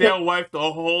fucking Dale wife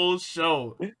the whole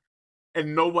show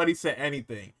and nobody said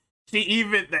anything.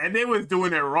 And they was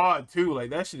doing it raw too. Like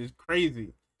that shit is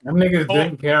crazy. Them niggas Oh.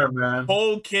 didn't care, man.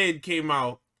 Whole kid came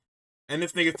out and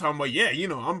this nigga's talking about, yeah,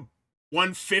 I'm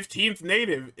 1/15th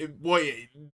native. Boy,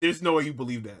 there's no way you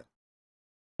believe that.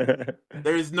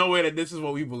 There's no way that this is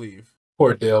what we believe.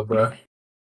 Poor Dale, bro.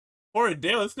 Poor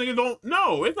Dale, this nigga don't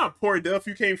know. It's not poor Dale if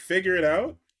you can't figure it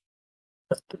out.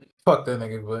 Fuck that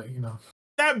nigga, but you know.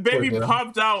 That baby Poor Dale.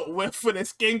 popped out with a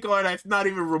skin color that's not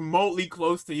even remotely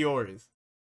close to yours.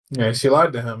 Yeah, she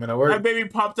lied to him and it That worked. baby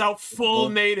popped out full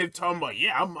native, talking about,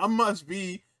 yeah, I must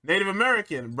be Native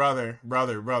American. Brother.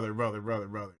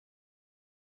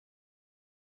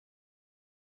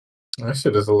 That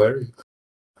shit is hilarious.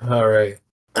 All right.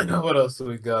 What else do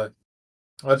we got?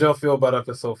 How'd y'all feel about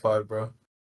episode 5, bro?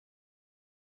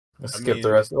 Let's skip mean-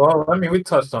 the rest. Well, I mean, we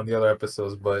touched on the other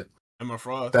episodes, but Emma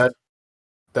Frost. that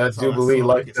That's all- Jubilee that's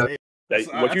all I like can that say. That's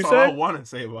That's what you all I said. want to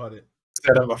say about it.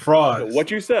 said I'm a fraud.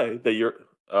 What you say that you're?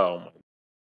 Oh, my-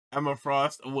 Emma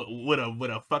Frost with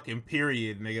a fucking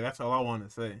period, nigga. That's all I want to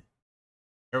say.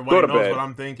 Everybody to knows bed. what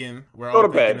I'm thinking. We're go all to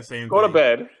thinking bed. the same Go to thing.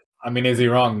 bed. I mean, is he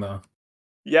wrong though?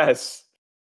 Yes,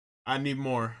 I need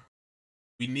more.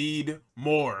 We need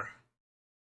more.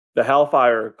 the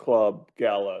Hellfire Club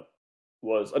gala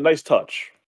was a nice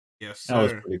touch. Yes, That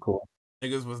was sir. pretty cool.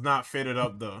 Niggas was not fitted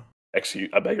up though. Excuse,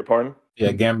 I beg your pardon.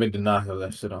 Yeah, Gambit did not have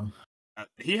that shit on.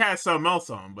 He had something else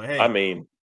on, but hey, I mean,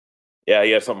 yeah,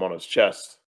 he had something on his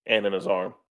chest. and in his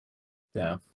arm.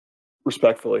 Yeah.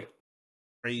 Respectfully.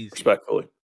 Crazy. Respectfully.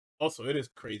 Also, it is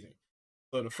crazy.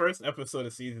 So the first episode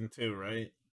of season 2,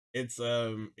 right? It's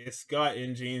Scott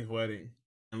and Jean's wedding,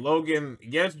 and Logan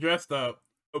gets dressed up,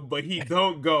 but he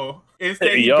don't go.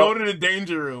 Instead, he go to the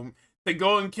danger room to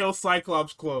go and kill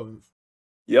Cyclops' clones.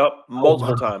 Yep,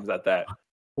 multiple times at that.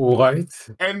 What?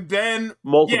 And then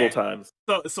multiple times.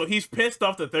 So he's pissed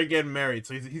off that they're getting married.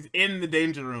 So he's in the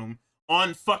danger room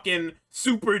on fucking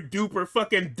super duper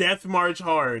fucking death march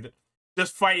hard,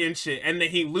 just fighting shit. And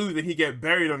then he loses and he get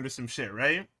buried under some shit,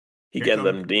 right? He getting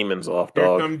them demons off, Here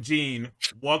dog. come Jean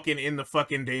walking in the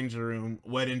fucking danger room,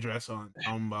 wedding dress on.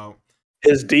 Talking about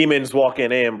his demons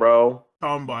walking in, bro.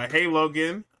 Talking about, hey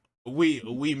Logan,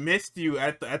 we missed you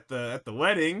at the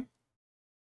wedding,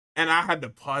 and I had to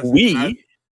pause.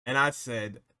 And I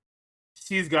said,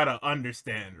 she's gotta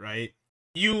understand, right?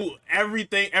 Every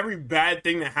bad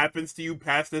thing that happens to you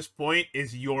past this point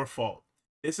is your fault.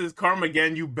 This is karma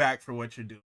getting you back for what you're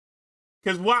doing.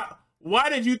 Because why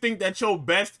did you think that your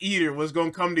best eater was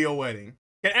gonna come to your wedding?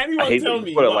 Can anyone tell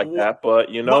me? Put it like that, but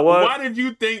you know what? Why did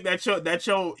you think that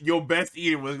your best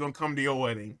eater was gonna come to your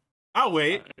wedding? I'll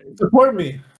wait. Support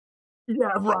me.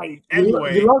 Yeah, right.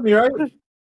 Anyway, you love me, right?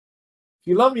 If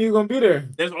you love me, you're gonna be there.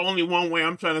 There's only one way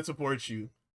I'm trying to support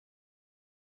you.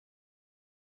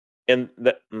 And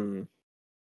that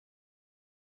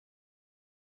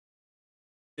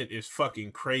it is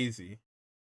fucking crazy.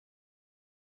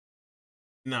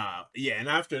 Nah, yeah, and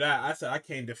after that, I said I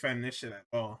can't defend this shit at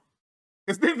all.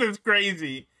 Cause this is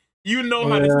crazy. You know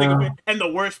how this nigga. And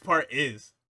the worst part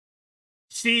is,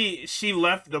 she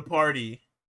left the party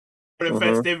for the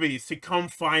festivities to come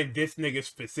find this nigga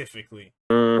specifically.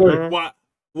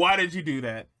 Why did you do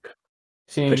that?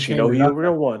 Because she know you're a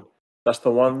real one. That's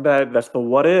the one that's the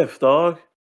what if, dog.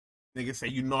 Nigga say,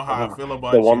 you know how I feel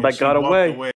about the you. one that got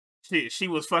away. She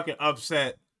was fucking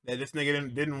upset that this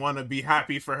nigga didn't want to be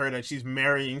happy for her that she's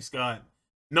marrying Scott,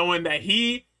 knowing that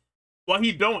while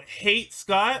he don't hate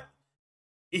Scott,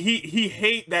 he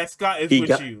hate that Scott is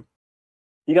with you.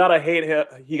 You gotta hate him.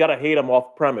 You gotta hate him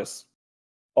off premise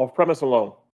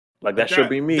alone. Like that should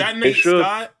be me. That makes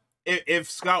Scott if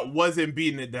Scott wasn't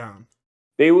beating it down.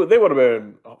 They would have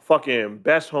been fucking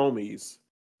best homies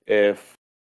if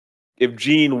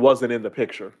Jean wasn't in the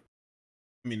picture.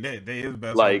 I mean, they is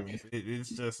best homies. It's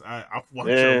just I want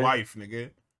your wife, nigga.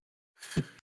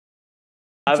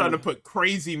 I'm trying to put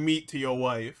crazy meat to your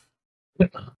wife.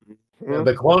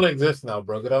 The clone exists now,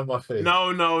 bro. Get out of my face.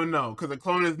 No, because the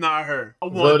clone is not her. I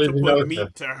want to put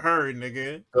meat to her,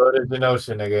 nigga. Go to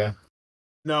Genosha, nigga.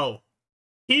 No.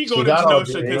 He go to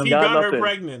Genosha because he got her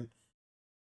pregnant.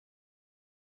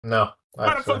 No.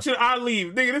 How the fuck should I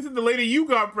leave? Nigga, this is the lady you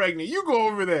got pregnant. You go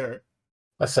over there.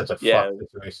 That's such a fucked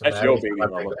situation. That's your baby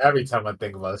every time I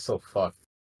think about it, it's so fucked.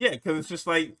 Yeah, because it's just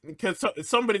like, because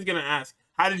somebody's going to ask,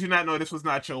 how did you not know this was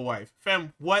not your wife?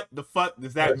 Fam, what the fuck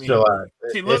does that mean?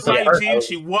 She looked like Jean,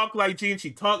 she walked like Jean, she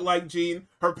talked like Jean.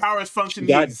 Her powers function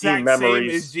the exact same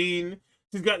as Jean.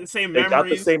 She's got the same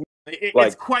memories.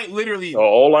 It's quite literally.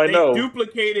 All I know.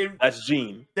 Duplicated. That's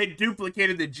Jean. They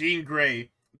duplicated the Jean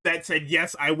Grey that said,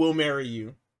 yes, I will marry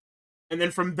you. And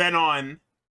then from then on,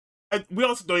 we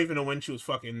also don't even know when she was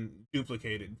fucking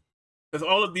duplicated. Because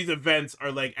all of these events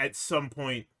are like at some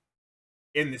point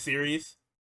in the series.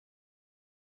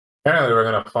 Apparently we're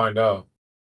gonna find out.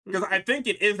 Because I think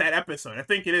it is that episode. I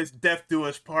think it is Death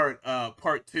Duel's part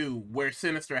 2, where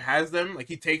Sinister has them. Like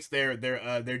he takes their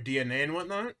DNA and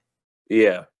whatnot.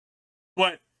 Yeah.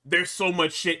 But there's so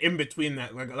much shit in between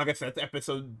that. Like I said,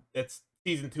 that's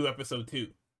season 2, episode 2.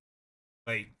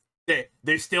 Like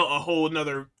there's still a whole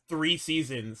another 3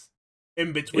 seasons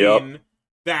in between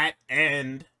that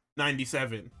and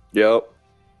 97. Yep.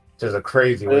 Which is a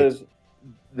crazy way.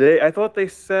 I thought they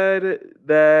said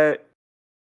that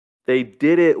they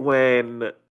did it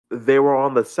when they were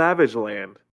on the Savage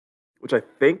Land, which I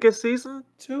think is season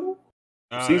 2?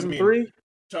 Season 3?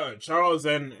 Charles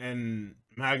and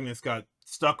Magnus got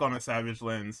stuck on a Savage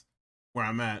Lands where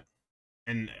I'm at.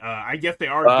 And I guess they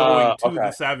are going to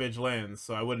the Savage Lands,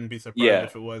 so I wouldn't be surprised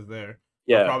if it was there.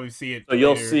 Yeah. I'll probably see it. So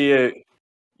you'll see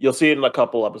it in a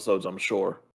couple episodes, I'm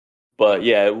sure. But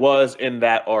yeah, it was in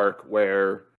that arc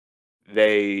where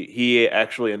he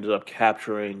actually ended up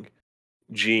capturing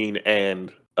Jean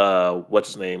and what's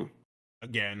his name?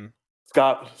 Again.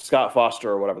 Scott Foster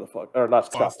or whatever the fuck. Or not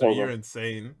Scott Foster, you're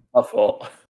insane. My fault.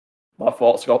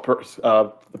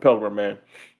 The Pilgrim Man.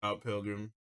 Oh,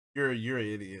 Pilgrim. You're an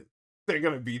idiot. They're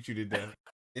gonna beat you to death.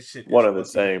 This shit one of the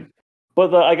same.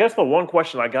 But I guess the one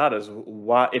question I got is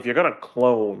why, if you're gonna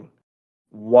clone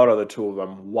one of the two of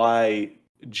them, why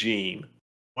Jean?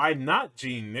 Why not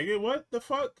Gene, nigga? What the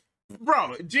fuck?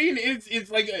 Bro, Gene is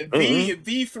like Mm-hmm.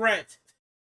 the threat.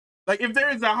 Like, if there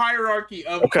is a hierarchy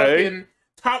of Okay. fucking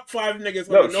top 5 niggas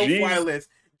on No, a no-fly she's list,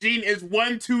 Gene is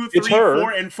 1, 2, it's 3, 4,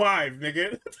 her. and 5,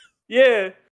 nigga. Yeah,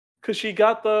 because she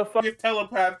got the fuck. His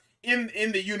telepath in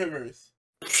the universe.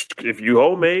 If you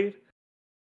homemade,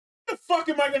 What the fuck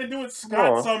am I gonna do with come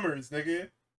Scott on, Summers, nigga?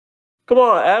 come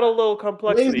on, add a little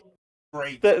complexity.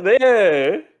 Great.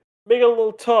 There, make it a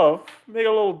little tough, make it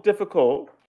a little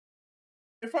difficult.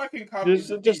 If I can copy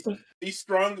Just the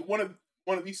strong one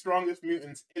of the strongest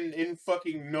mutants in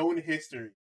fucking known history,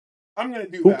 I'm gonna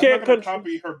do who that. I'm not can't gonna control?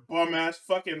 copy her bum ass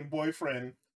fucking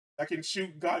boyfriend that can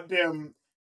shoot goddamn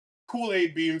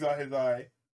Kool-Aid beams out his eye.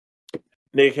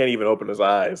 Nigga can't even open his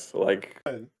eyes. Like,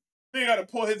 Then you gotta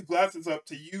pull his glasses up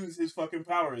to use his fucking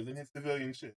powers in his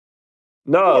civilian shit.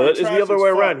 no, Or it's the trash other as way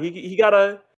fuck. around. He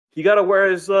gotta wear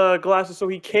his glasses so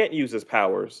he can't use his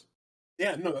powers.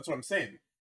 Yeah, no, that's what I'm saying.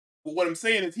 But what I'm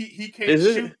saying is he can't Is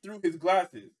it? shoot through his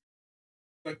glasses.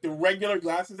 Like the regular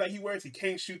glasses that he wears, he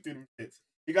can't shoot through them shits.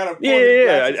 You gotta pull his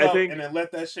glasses I up think. and then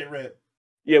let that shit rip.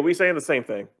 Yeah, we saying the same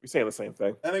thing. We saying the same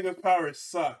thing. That nigga's powers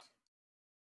suck.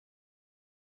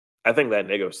 I think that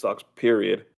nigga sucks.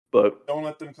 Period. But Don't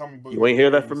let them comic book. you ain't hear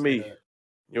that you from say me. that.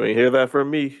 You ain't hear that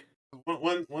from me.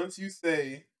 Once you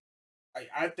say,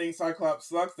 I think Cyclops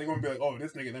sucks, they're gonna be like, oh,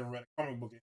 this nigga never read a comic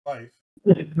book in his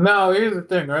life. No, here's the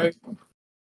thing, right?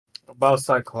 About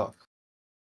Cyclops.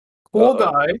 Cool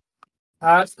guy,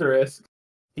 asterisk.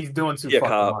 He's doing too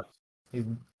fucking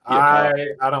much.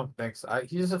 I don't think so.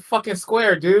 He's a fucking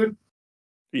square, dude.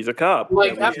 He's a cop.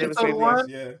 Like Yeah,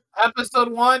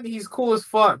 episode one, he's cool as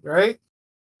fuck, right?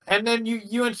 And then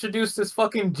you introduce this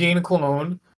fucking Gene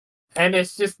clone, and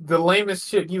it's just the lamest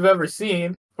shit you've ever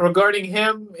seen regarding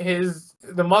him,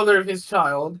 the mother of his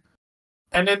child,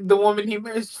 and then the woman he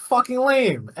marries is fucking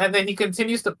lame. And then he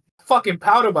continues to fucking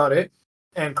pout about it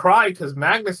and cry because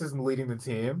Magnus isn't leading the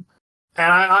team.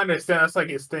 And I understand that's like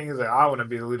his thing is like, I want to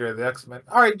be the leader of the X-Men.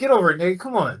 All right, get over it, nigga.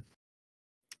 Come on.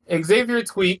 Xavier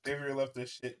tweaked. Xavier left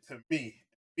this shit to me.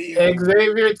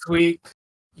 Xavier tweaked.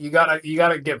 You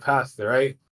gotta get past it,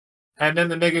 right? And then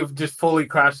the nigga just fully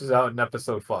crashes out in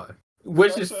episode 5,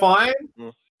 which is fine.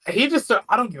 He just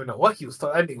I don't even know what he was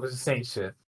talking. I think he was just saying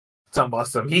shit. Talking about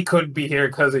some he couldn't be here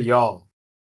because of y'all.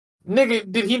 Nigga,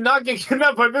 did he not get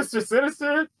kidnapped by Mr.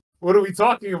 Sinister? What are we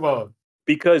talking about?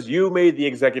 Because you made the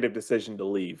executive decision to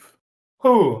leave.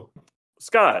 Who?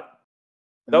 Scott.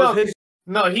 Was his.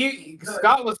 No,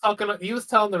 Scott was talking. He was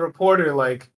telling the reporter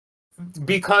like,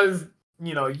 because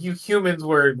you humans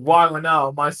were wilding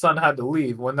out, my son had to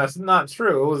leave. When that's not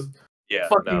true. It was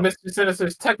Mr.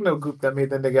 Sinister's techno group that made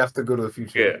the nigga have to go to the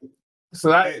future. Yeah. So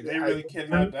that they really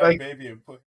kidnapped that baby and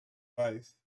put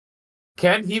advice.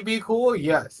 Can he be cool?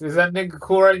 Yes. Is that nigga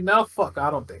cool right now? Fuck,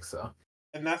 I don't think so.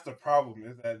 And that's the problem,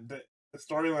 is that the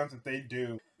storylines that they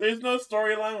do, there's no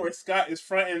storyline where Scott is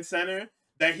front and center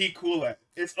that he cool at.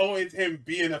 It's always him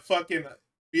being a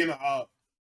op.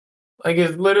 Like,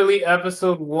 it's literally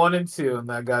episode 1 and 2, and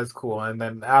that guy's cool. And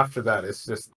then after that, it's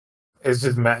just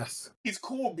mess. He's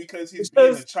cool because he's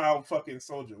being a child fucking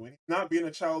soldier. When he's not being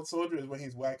a child soldier is when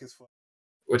he's whack as fuck.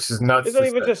 Which is nuts. It's not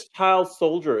even just child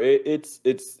soldier. It's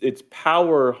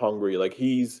power hungry. Like,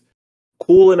 he's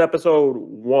cool in episode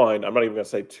 1. I'm not even gonna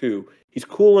say 2. He's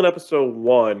cool in episode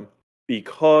 1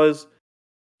 because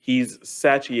he's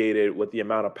satiated with the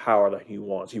amount of power that he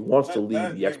wants. He wants to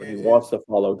lead the X-Men. He wants to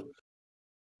follow.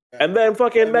 And then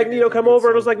fucking Magneto come over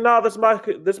and was like, "Nah, this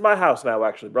is my house now,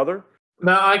 actually, brother."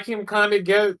 Now I can kind of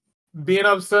get being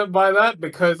upset by that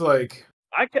because, like,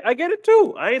 I get it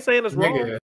too. I ain't saying it's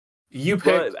wrong. You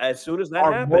picked as soon as that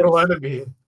our happens, mortal enemy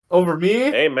over me.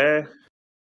 Hey man,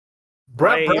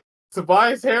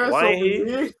 Tobias Harris over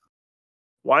me.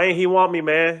 Why ain't he want me,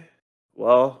 man?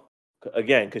 Well,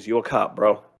 again, because you're a cop,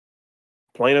 bro.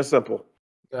 Plain and simple.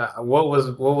 Yeah. What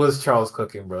was Charles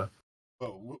cooking, bro?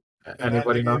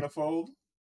 Anybody know?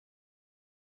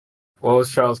 What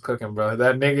was Charles cooking, bro?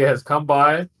 That nigga has come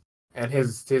by, and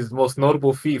his most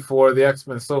notable feat for the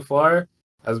X-Men so far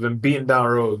has been beating down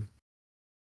Rogue.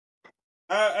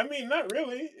 I mean, not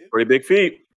really. Pretty big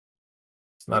feat.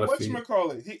 It's not a feat.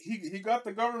 Whatchamacallit? He got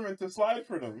the government to slide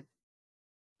for them.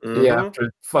 Mm-hmm. Yeah,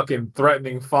 after fucking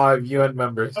threatening 5 UN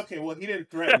members. Okay, well, he didn't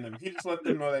threaten them. He just let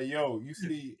them know that, yo,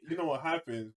 you know what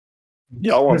happened.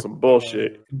 Y'all want some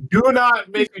bullshit. Do not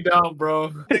make me down, bro.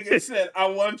 Nigga said, I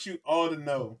want you all to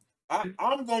know.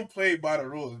 I'm gonna play by the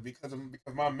rules because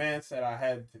my man said I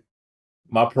had to.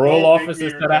 My parole officer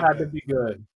said I had to be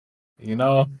good. You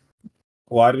know?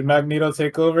 Why did Magneto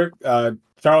take over?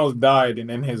 Charles died, and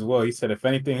in his will, he said, if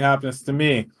anything happens to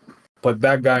me, put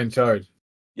that guy in charge.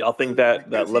 Y'all think that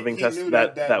Because living he test knew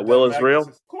that will is Magnus real?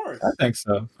 of course. I think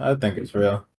so. I think it's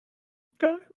real.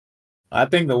 Okay. I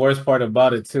think the worst part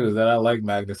about it too is that I like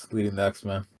Magnus leading the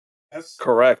X-Men. That's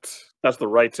Correct. That's the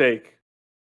right take.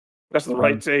 That's the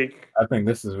right take. I think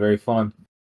this is very fun.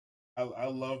 I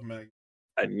love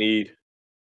Magnus.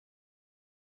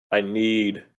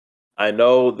 I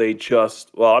know they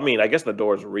just. Well, I mean, I guess the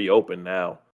doors reopened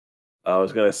now. I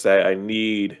was gonna say I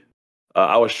need.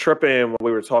 I was tripping when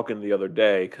we were talking the other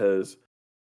day because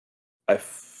I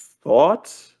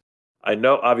thought I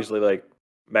know obviously like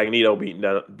Magneto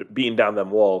beating down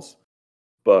them walls,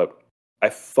 but I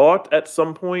thought at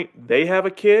some point they have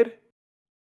a kid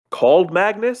called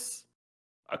Magnus.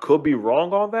 I could be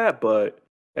wrong on that, but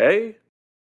hey,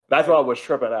 that's why I was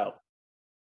tripping out.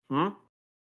 Hmm.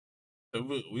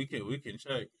 We can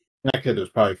check. That kid was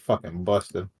probably fucking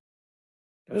busted.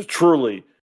 It's truly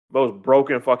most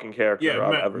broken fucking Yeah, character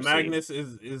I've ever seen. Magnus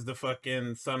is the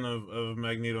fucking son of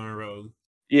Magneto and Rogue.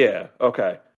 Yeah.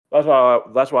 Okay. That's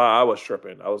why I was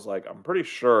tripping. I was like, I'm pretty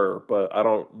sure, but I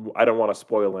don't want to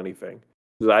spoil anything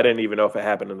because I didn't even know if it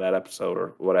happened in that episode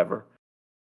or whatever.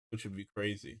 Which would be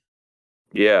crazy.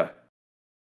 Yeah.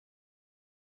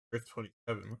 Earth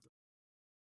 27.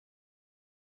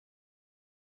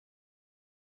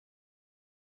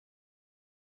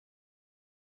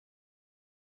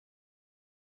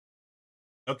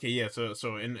 Okay, yeah.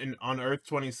 So in on Earth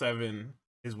 27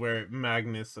 is where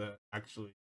Magnus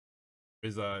actually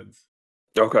resides.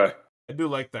 Okay. I do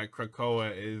like that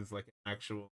Krakoa is like an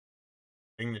actual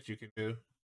thing that you can do.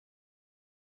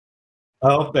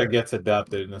 I hope that gets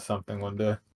adapted into something one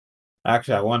day.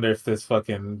 Actually, I wonder if this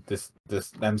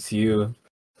MCU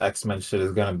X-Men shit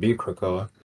is gonna be Krakoa.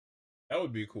 That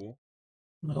would be cool.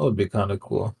 That would be kind of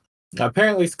cool.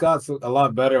 Apparently, Scott's a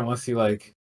lot better once he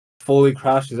like fully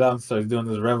crashes out and starts doing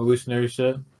this revolutionary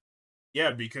shit. Yeah,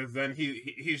 because then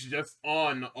he's just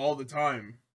on all the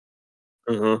time.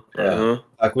 Yeah.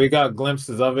 Like we got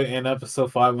glimpses of it in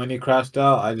episode 5 when he crashed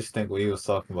out. I just think what he was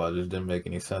talking about just didn't make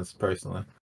any sense personally.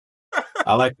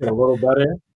 I liked it a little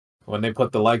better when they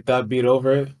put the like that beat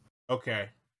over it. Okay.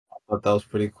 I thought that was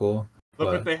pretty cool. Look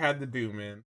what they had to do,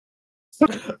 man.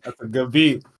 That's a good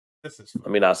beat. This is fun.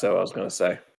 Let me not say what I was gonna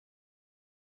say.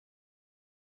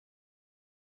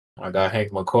 I got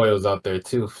Hank McCoy was out there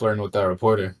too, flirting with that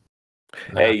reporter.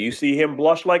 Hey, you see him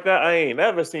blush like that? I ain't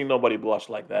never seen nobody blush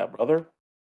like that, brother.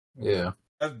 Yeah.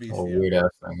 That's BC. Oh, weird ass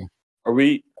thing. Are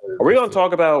we gonna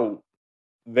talk about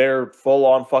their full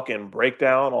on fucking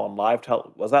breakdown on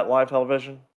was that live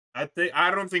television? I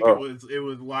don't think it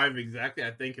was live exactly.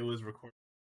 I think it was recorded.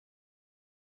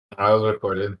 I was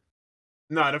recorded.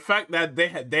 No, the fact that they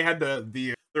had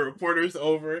the reporters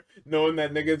over, knowing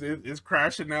that niggas is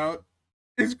crashing out,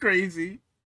 is crazy.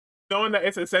 Knowing that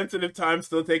it's a sensitive time,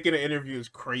 still taking an interview is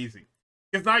crazy.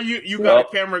 Because now you got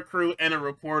a camera crew and a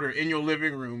reporter in your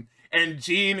living room, and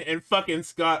Gene and fucking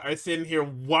Scott are sitting here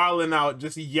wilding out,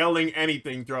 just yelling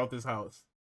anything throughout this house.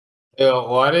 Yo,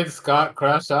 why did Scott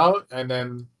crash out and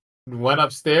then went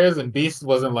upstairs and Beast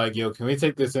wasn't like, yo, can we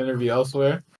take this interview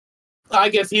elsewhere? I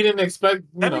guess he didn't expect,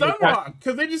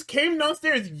 because they just came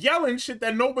downstairs yelling shit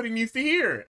that nobody needs to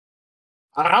hear.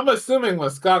 I'm assuming when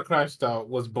Scott crashed out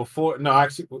was before. No,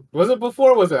 actually, was it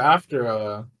before or was it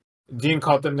after Gene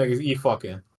called them niggas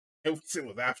e-fucking? It was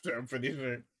after, I'm pretty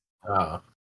sure.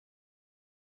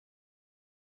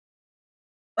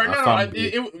 Or no,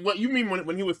 what you mean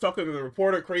when he was talking to the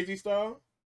reporter crazy style?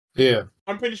 Yeah.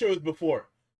 I'm pretty sure it was before.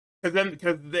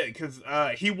 Because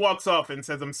he walks off and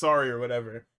says, I'm sorry or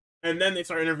whatever. And then they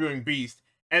start interviewing Beast.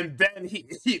 And then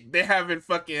they have it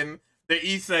fucking the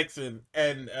E-section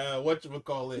and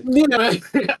whatchamacallit.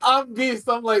 Yeah, I'm Beast.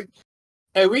 I'm like,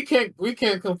 hey, we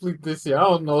can't complete this here. I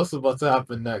don't know what's about to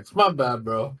happen next. My bad,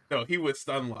 bro. No, he was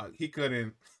stun locked. He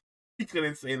couldn't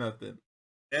say nothing.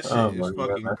 That shit is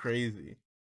fucking crazy.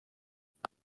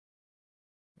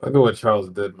 Look at what Charles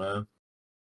did, man.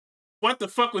 What the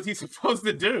fuck was he supposed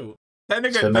to do? That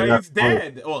nigga, he's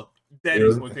dead. Well, dead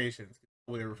in quotations.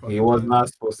 He was not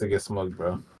supposed to get smoked,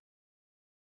 bro.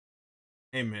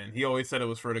 Hey, man, he always said it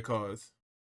was for the cause.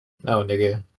 No,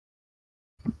 nigga.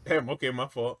 Damn, okay, my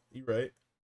fault. You right.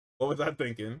 What was I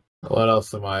thinking? What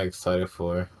else am I excited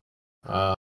for?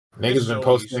 Niggas been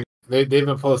posting. They've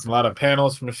been posting a lot of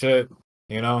panels from shit.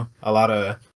 You know, a lot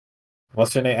of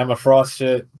what's her name, Emma Frost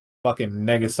shit. Fucking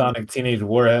Negasonic Teenage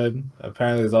Warhead.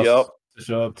 Apparently, is also to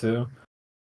show up too.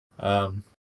 I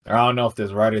don't know if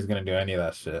this writer's gonna do any of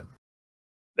that shit.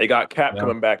 They got Cap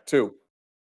coming back too.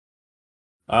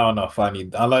 I don't know if I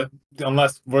need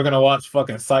unless we're gonna watch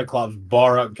fucking Cyclops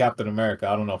bar up Captain America.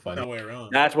 I don't know if I need. No way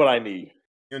around. That's what I need.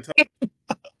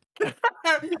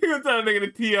 He was telling a nigga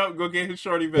to tee up, go get his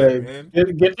shorty back, man.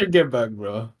 Get your get back,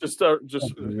 bro. Just start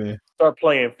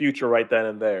playing Future right then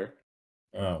and there.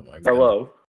 Oh my god.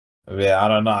 Hello. Yeah, I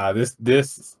don't know.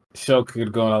 This show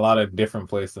could go in a lot of different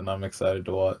places, and I'm excited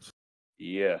to watch.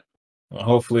 Yeah. Well,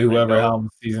 hopefully, whoever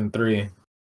helms season 3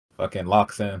 fucking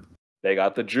locks in. They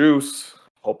got the juice.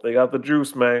 Hope they got the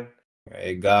juice, man.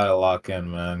 They gotta lock in,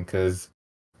 man, because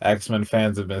X-Men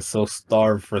fans have been so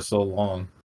starved for so long.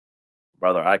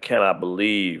 Brother, I cannot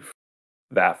believe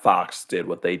that Fox did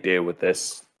what they did with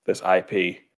this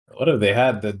IP. What have they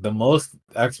had? The most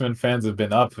X-Men fans have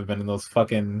been in those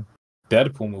fucking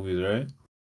Deadpool movies, right?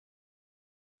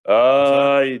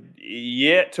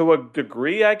 Yeah, to a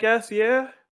degree, I guess, yeah.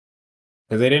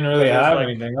 Because they didn't really have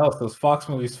anything else. Those Fox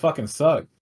movies fucking suck.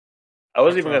 I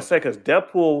was even gonna say, because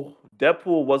Deadpool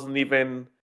wasn't even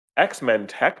X-Men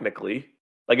technically.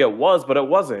 Like it was, but it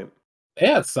wasn't. They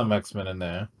had some X-Men in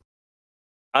there.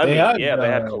 They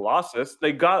had Colossus.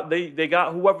 They got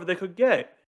whoever they could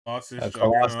get. Colossus,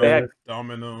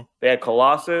 Domino. They had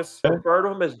Colossus. Refer to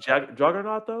him as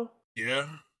Juggernaut, though. Yeah.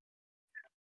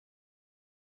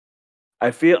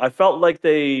 I felt like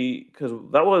because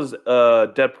that was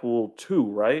Deadpool 2,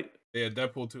 right? Yeah,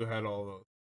 Deadpool 2 had all those.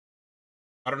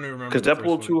 I don't even remember. Because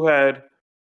Deadpool 2 had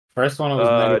first one was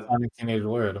Megasonic Teenage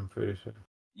Warrior, I'm pretty sure.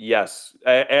 Yes,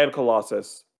 and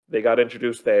Colossus. They got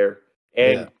introduced there.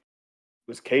 And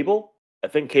was Cable? I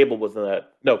think Cable was in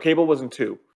that. No, Cable was in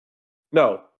 2.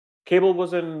 No, Cable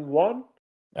was in 1?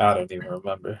 I don't even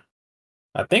remember.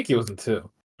 I think he was in 2.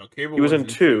 No, Cable he was in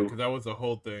 2. Because that was the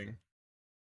whole thing.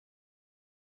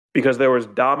 Because there was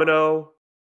Domino,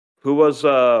 who was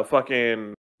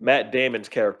fucking Matt Damon's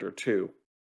character, too.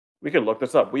 We can look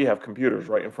this up. We have computers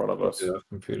right in front of us. We have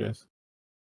computers.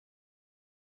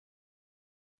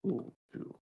 Ooh.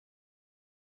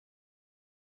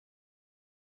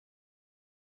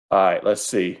 All right, let's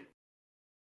see.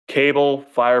 Cable,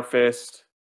 Fire Fist,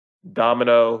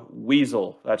 Domino,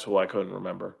 Weasel. That's who I couldn't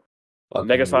remember.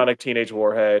 Negasonic, Teenage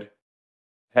Warhead,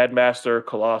 Headmaster,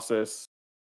 Colossus,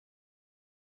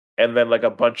 and then like a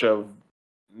bunch of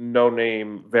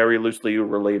no-name, very loosely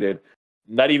related,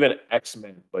 not even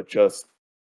X-Men, but just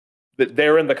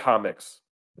they're in the comics.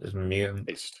 Just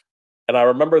mutants. And I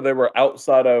remember they were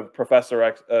outside of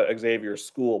Professor Xavier's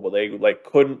school, but they like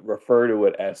couldn't refer to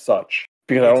it as such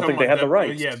because I don't think they had the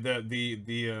rights. Yeah,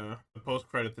 the post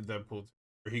credit to Deadpool.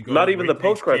 Where he goes not even the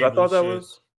post credit. I thought that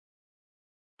was.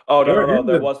 Oh no!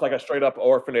 There was like a straight up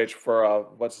orphanage for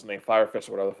what's his name, Fire Fist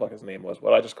or whatever the fuck his name was.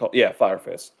 What I just called Fire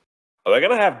Fist. Are they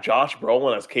gonna have Josh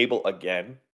Brolin as Cable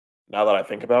again? Now that I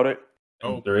think about it,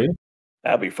 3.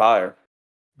 That'd be fire.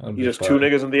 You just 2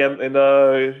 niggas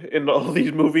in all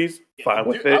these movies. Fine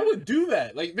with it. I would do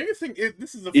that. Like niggas think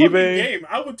this is a fucking game.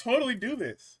 I would totally do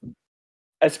this.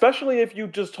 Especially if you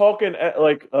just talking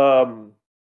like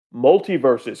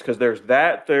multiverses, because there's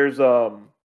that. There's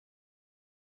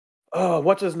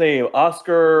what's his name?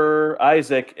 Oscar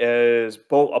Isaac is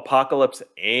both Apocalypse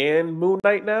and Moon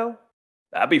Knight now.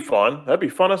 That'd be fun. That'd be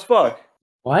fun as fuck.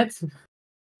 What?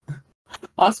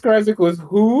 Oscar Isaac was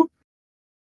who?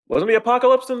 Wasn't he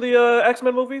Apocalypse in the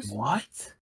X-Men movies?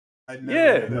 What?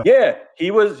 Yeah.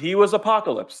 He was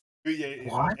Apocalypse. Yeah,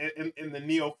 what? In the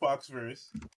Neo Fox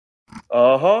verse.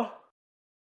 Uh-huh.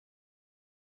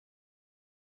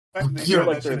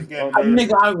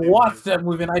 Nigga, I watched that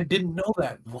movie and I didn't know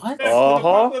that. What?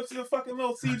 Apocalypse is a fucking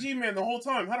little CG man the whole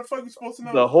time. How the fuck are you supposed to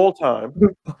know? The whole time.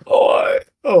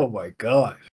 Oh my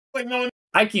gosh. Like no one.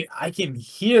 I can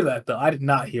hear that though. I did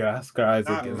not hear Oscar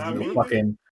Isaac as the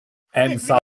fucking end.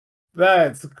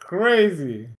 That's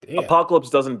crazy. Damn. Apocalypse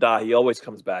doesn't die. He always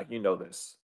comes back. You know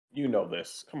this.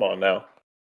 Come on now.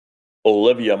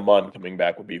 Olivia Munn coming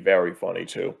back would be very funny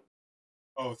too.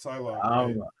 Oh, Psylocke.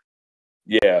 Right?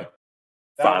 Yeah.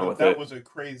 Fine with it. That was a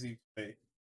crazy thing.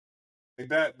 Like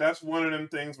that's one of them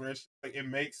things where it's like it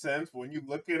makes sense, but when you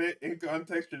look at it in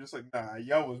context, you're just like, nah,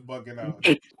 y'all was bugging out.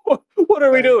 What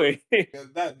are we doing?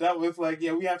 that was like,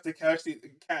 yeah, we have to cast the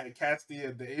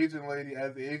Asian lady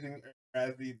as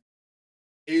the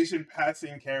Asian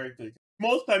passing character.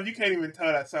 Most times you can't even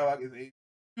tell that Psylocke is Asian.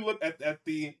 If you look at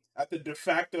the de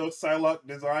facto Psylocke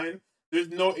design, there's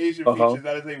no Asian features.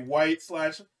 That is a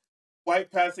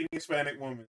white passing Hispanic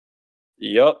woman.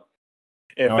 Yep.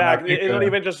 In fact, it's not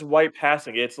even just white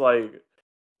passing. It's like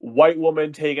white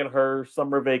woman taking her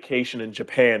summer vacation in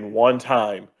Japan one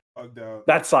time.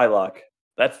 That's Psylocke.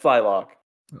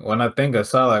 When I think of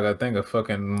Psylocke, I think of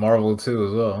fucking Marvel too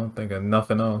as well. I don't think of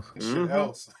nothing else. Shit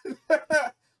else.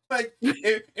 Like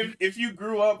if you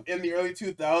grew up in the early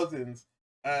 2000s,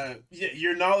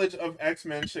 your knowledge of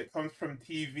X-Men shit comes from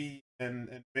TV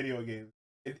and video games.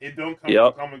 It don't come from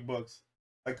Yep. comic books.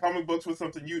 Like comic books was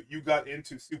something you got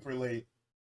into super late,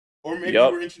 or maybe you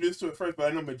Yep. were introduced to it first.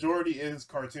 But I know majority is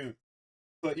cartoon,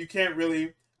 so you can't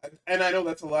really. And I know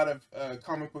that's a lot of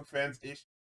comic book fans issue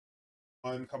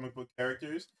on comic book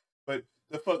characters. But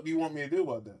the fuck do you want me to do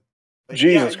about that? Like,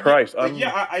 Jesus Christ.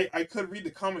 I could read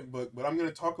the comic book, but I'm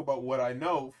gonna talk about what I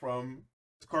know from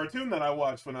the cartoon that I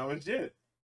watched when I was jit.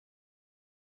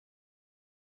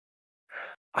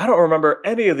 I don't remember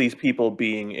any of these people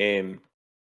being in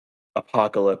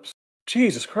Apocalypse.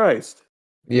 Jesus Christ.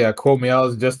 Yeah, quote me. I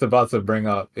was just about to bring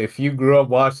up if you grew up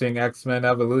watching X-Men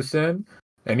Evolution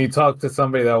and you talk to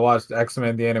somebody that watched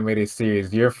X-Men the animated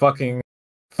series, your fucking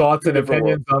thoughts Two and different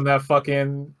opinions on that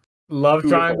fucking love Two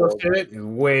different triangle worlds. shit is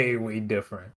way, way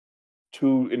different.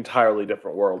 Two entirely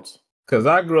different worlds. Because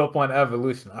I grew up on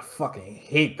Evolution. I fucking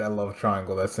hate that love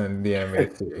triangle that's in the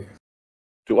animated series.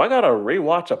 Do I gotta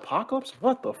rewatch Apocalypse?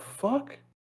 What the fuck?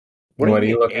 What do are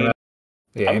you mean, looking at?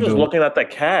 Yeah, I'm just looking at the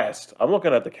cast. I'm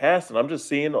looking at the cast and I'm just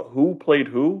seeing who played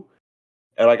who.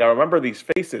 And like I remember these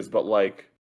faces, but like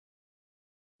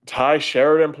Ty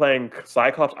Sheridan playing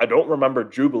Cyclops, I don't remember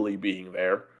Jubilee being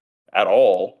there at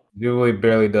all. Jubilee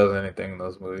barely does anything in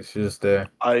those movies. She's just there.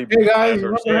 I Hey guys, I you remember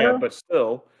her? understand, but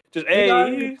still, just Hey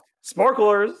guys. hey,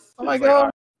 sparklers. Oh my It's like,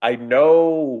 god. I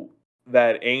know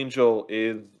that Angel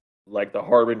is like the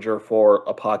harbinger for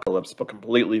Apocalypse, but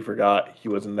completely forgot he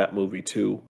was in that movie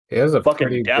too. He has a Fucking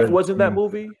pretty Death good was in that scene.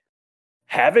 movie.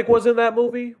 Havoc was in that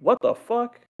movie. What the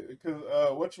fuck? Because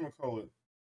whatchamacallit,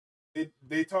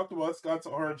 they talked about Scott's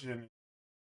origin,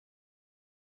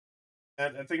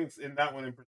 and I think it's in that one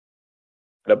in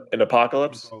In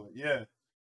Apocalypse? particular. Yeah,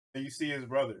 and you see his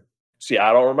brother. See,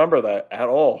 I don't remember that at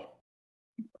all.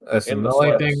 Listen, In the the only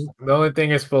slightest. thing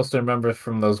you're supposed to remember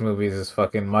from those movies is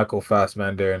fucking Michael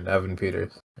Fassbender and Evan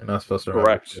Peters. You're not supposed to remember.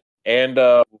 Correct. And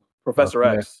Professor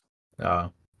Okay. X,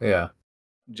 Yeah.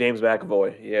 James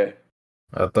McAvoy. Yeah.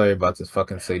 I thought you were about to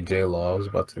fucking say J Law. I was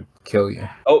about to kill you.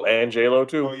 Oh, and J Lo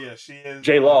too. Oh yeah, she is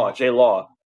J Law. J Law.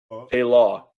 Oh, J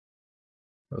Law.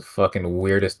 The fucking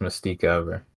weirdest mystique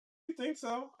ever. you think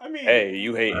so? I mean, Hey,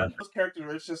 you hating? those characters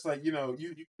where it's just like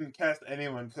you can cast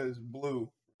anyone because blue,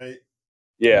 right?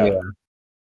 Yeah. You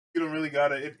don't really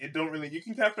gotta. It don't really. You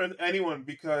can cast anyone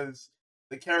because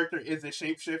the character is a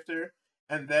shapeshifter,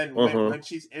 and then when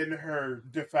she's in her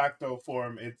de facto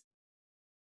form, it's.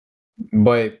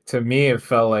 But to me, it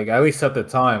felt like, at least at the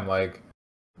time, like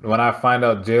when I find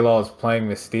out J Law is playing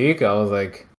Mystique, I was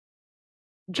like,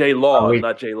 J Law,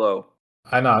 not J Lo.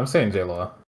 I know, I'm saying J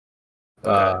Law.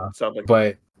 Okay, sounds like.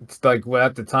 But it's like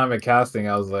at the time of casting,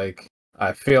 I was like,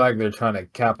 I feel like they're trying to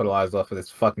capitalize off of this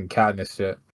fucking Katniss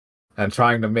shit and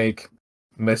trying to make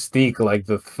Mystique like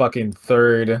the fucking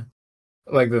third,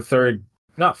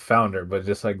 not founder, but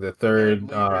just like the third,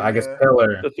 leader, I guess yeah.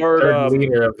 pillar, The third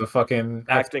leader of the fucking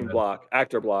acting X-Men. block,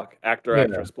 actor Yeah.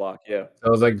 actress block. Yeah. So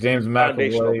it was like James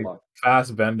Foundational McAvoy, block.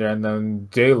 Fassbender, and then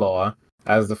J Law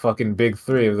as the fucking big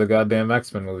three of the goddamn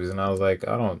X-Men movies, and I was like,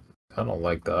 I don't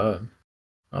like that.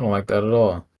 I don't like that at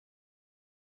all.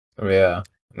 Yeah.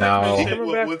 Now X-Men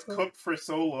shit was cooked for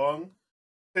so long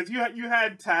because you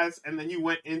had Taz, and then you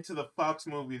went into the Fox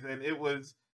movies, and they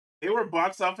were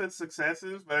box office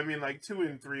successes, but I mean like 2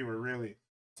 and 3 were really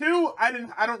 2. I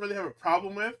don't really have a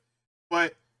problem with,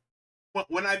 but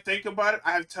when I think about it,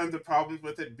 I have tons of problems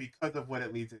with it because of what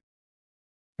it leads to.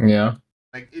 Yeah.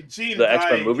 Like Jean The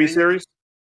X-Men movie series.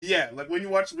 Yeah, like when you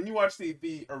watch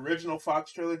the original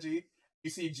Fox trilogy, you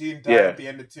see Jean die at the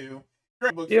end of 2. You're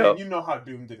a book fan, you know how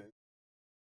doomed it is.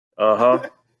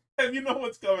 And you know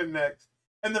what's coming next.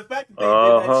 And the fact that they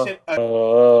did that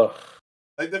shit,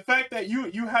 like the fact that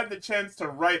you had the chance to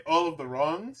right all of the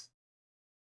wrongs,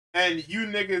 and you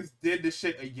niggas did the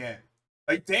shit again.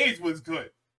 Like Days was good.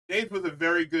 Days was a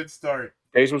very good start.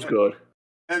 Days was good.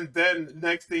 And then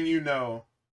next thing you know,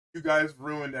 you guys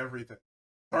ruined everything.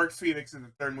 Dark Phoenix is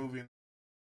the third movie.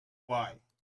 Why?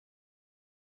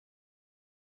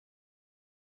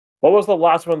 What was the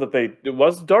last one that they?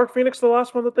 Was Dark Phoenix the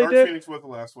last one that they did? Dark Phoenix was the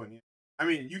last one. Yeah. I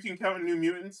mean, you can count New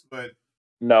Mutants, but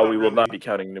no, we will not be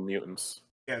counting New Mutants.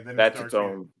 Yeah, then that's its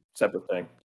own separate thing.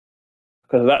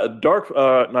 Because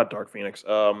that not Dark Phoenix.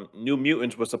 New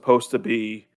Mutants was supposed to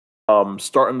be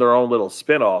starting their own little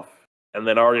spin-off, and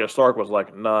then Arya Stark was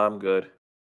like, "Nah, I'm good."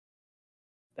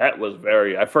 That was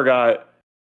I forgot.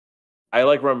 I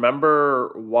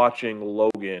remember watching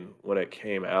Logan when it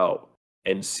came out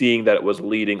and seeing that it was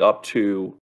leading up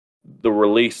to the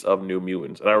release of New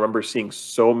Mutants. And I remember seeing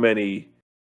so many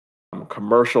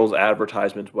commercials,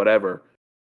 advertisements, whatever,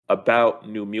 about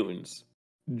New Mutants.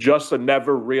 just to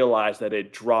never realize that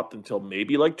it dropped until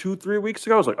maybe like 2-3 weeks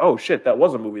ago. I was like, oh shit, that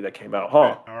was a movie that came out,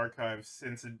 huh? Archive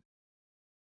since it.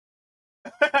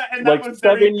 And like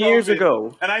 7 years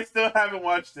ago. And I still haven't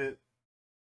watched it.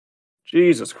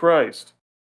 Jesus Christ.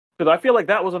 Because I feel like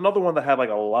that was another one that had like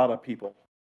a lot of people.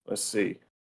 Let's see.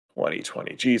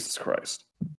 2020. Jesus Christ.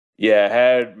 Yeah, it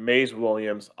had Maze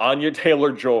Williams, Anya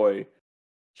Taylor-Joy,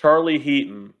 Charlie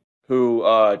Heaton, who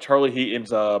Charlie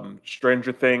Heaton's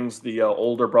Stranger Things, the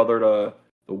older brother to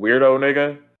the weirdo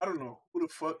nigga. I don't know who the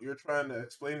fuck you're trying to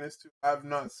explain this to. I've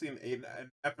not seen an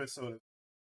episode.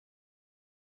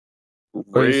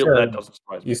 Real, that doesn't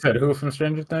surprise me. You said who from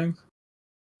Stranger Things?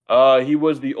 He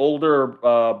was the older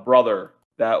brother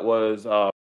that was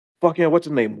fucking what's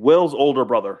his name? Will's older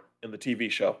brother in the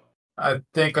TV show. I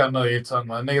think I know you're talking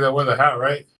about. Nigga that wore the hat,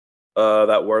 right?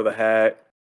 That wore the hat.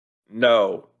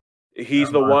 No.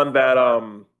 He's the one that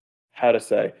how to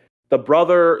say.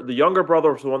 The younger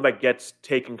brother was the one that gets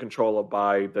taken control of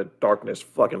by the darkness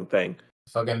fucking thing.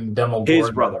 Fucking demo. His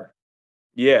brother.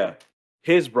 Yeah.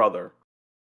 His brother.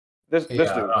 This dude.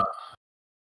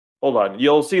 Hold on.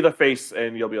 You'll see the face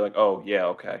and you'll be like, oh yeah,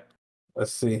 okay.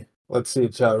 Let's see,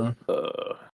 chat room.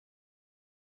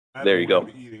 There you go.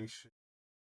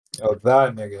 Oh,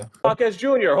 that nigga. Marquez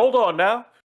Jr., hold on now.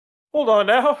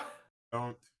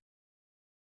 Don't.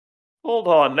 Hold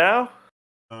on now.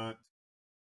 Like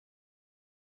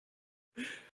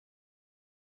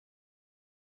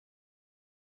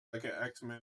an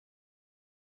X-Men.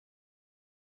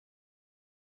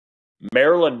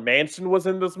 Marilyn Manson was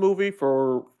in this movie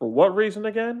for what reason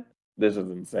again? This is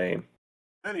insane.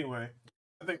 Anyway,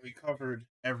 I think we covered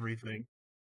everything.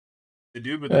 But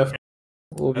yeah,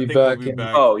 we'll be back. At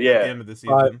the end of the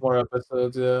season. 5 more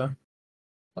episodes, yeah.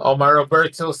 All my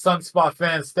Roberto Sunspot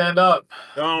fans, stand up.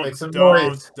 Make some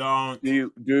noise. Don't.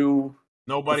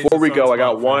 Nobody. Before we go, I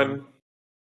got one.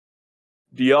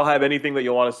 Do y'all have anything that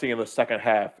you want to see in the second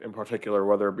half in particular,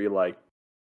 whether it be like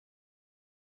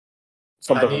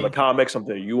something from the comics,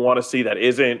 something you want to see that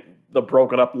isn't the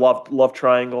broken up love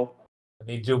triangle? I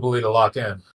need Jubilee to lock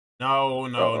in. No,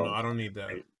 I don't need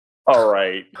that. All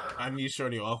right. I need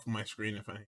Shorty off my screen if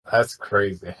I. That's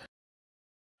crazy.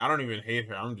 I don't even hate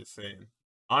her. I'm just saying.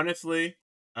 Honestly,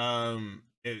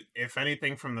 if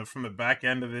anything from the back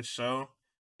end of this show,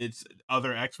 it's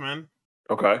other X-Men.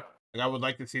 Okay. Like, I would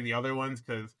like to see the other ones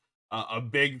because a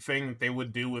big thing that they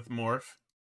would do with Morph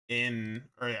they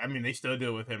still do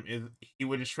it with him, is he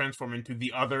would just transform into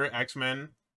the other X-Men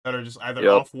that are just either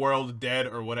off-world, dead,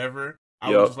 or whatever. I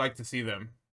would just like to see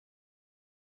them.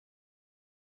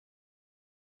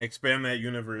 Expand that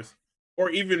universe. Or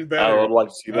even better. I would like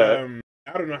to see that.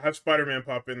 I don't know, have Spider-Man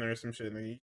pop in there or some shit.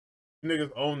 You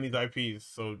niggas own these IPs,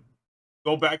 so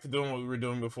go back to doing what we were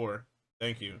doing before.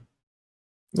 Thank you.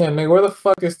 Yeah, nigga, where the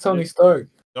fuck is Tony Stark?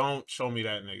 Don't show me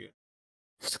that nigga.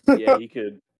 Yeah, he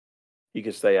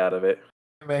could stay out of it.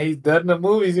 Man, he's dead in the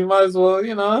movies. You might as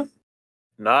well,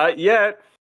 Not yet.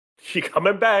 He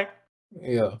coming back.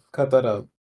 Yeah, cut that out.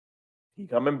 He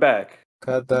coming back.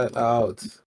 Cut that out.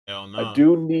 Hell no. I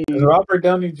do need. Is Robert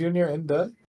Downey Jr. in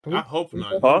dead? I hope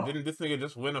not. Huh? Didn't this nigga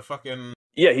just win a fucking?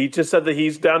 Yeah, he just said that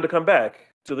he's down to come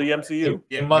back to the MCU.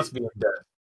 He must be in dead.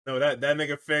 No, that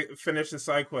nigga finished his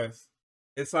side quest.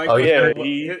 His side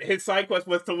quest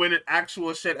was to win an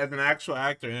actual shit as an actual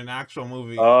actor in an actual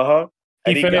movie. And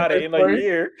he got it in a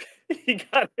year. He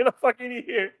got it in a fucking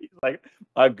year. He's like,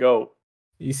 I go.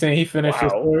 You saying he finished his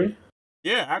story?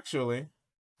 Yeah, actually.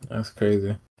 That's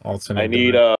crazy. I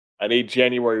need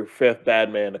January 5th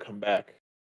Batman to come back.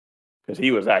 Because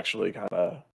he was actually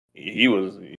I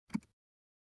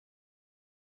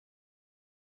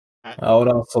would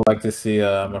also like to see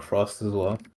Emma Frost as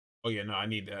well. Oh yeah, no, I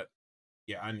need that.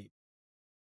 Yeah, I need.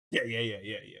 Yeah.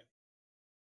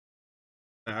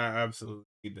 I absolutely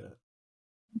need that.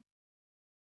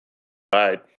 All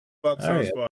right. Fuck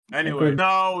Sunspot. Anyway,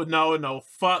 no.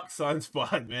 Fuck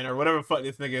Sunspot, man, or whatever fuck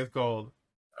this nigga is called.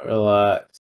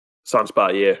 Relax.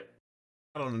 Sunspot, yeah.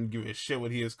 I don't give a shit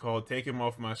what he is called. Take him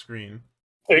off my screen.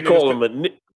 They call him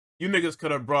You niggas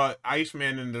could have brought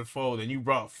Iceman into the fold, and you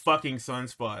brought fucking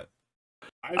Sunspot.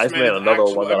 Iceman another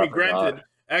one. I mean, granted,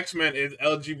 X-Men is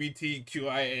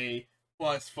LGBTQIA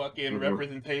plus fucking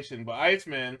representation, but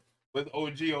Iceman was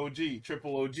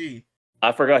triple OG.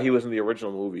 I forgot he was in the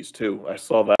original movies too. I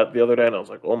saw that the other day, and I was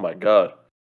like, oh my god.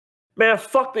 Man,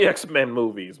 fuck the X-Men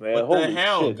movies, man. What Holy the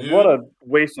hell, shit. dude? What a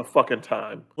waste of fucking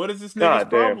time. What is this nigga's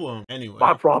problem? Anyway.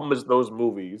 My problem is those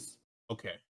movies.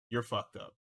 Okay, you're fucked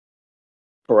up.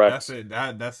 Correct. That's it.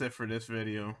 That's it for this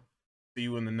video. See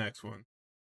you in the next one.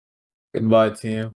 Goodbye, team.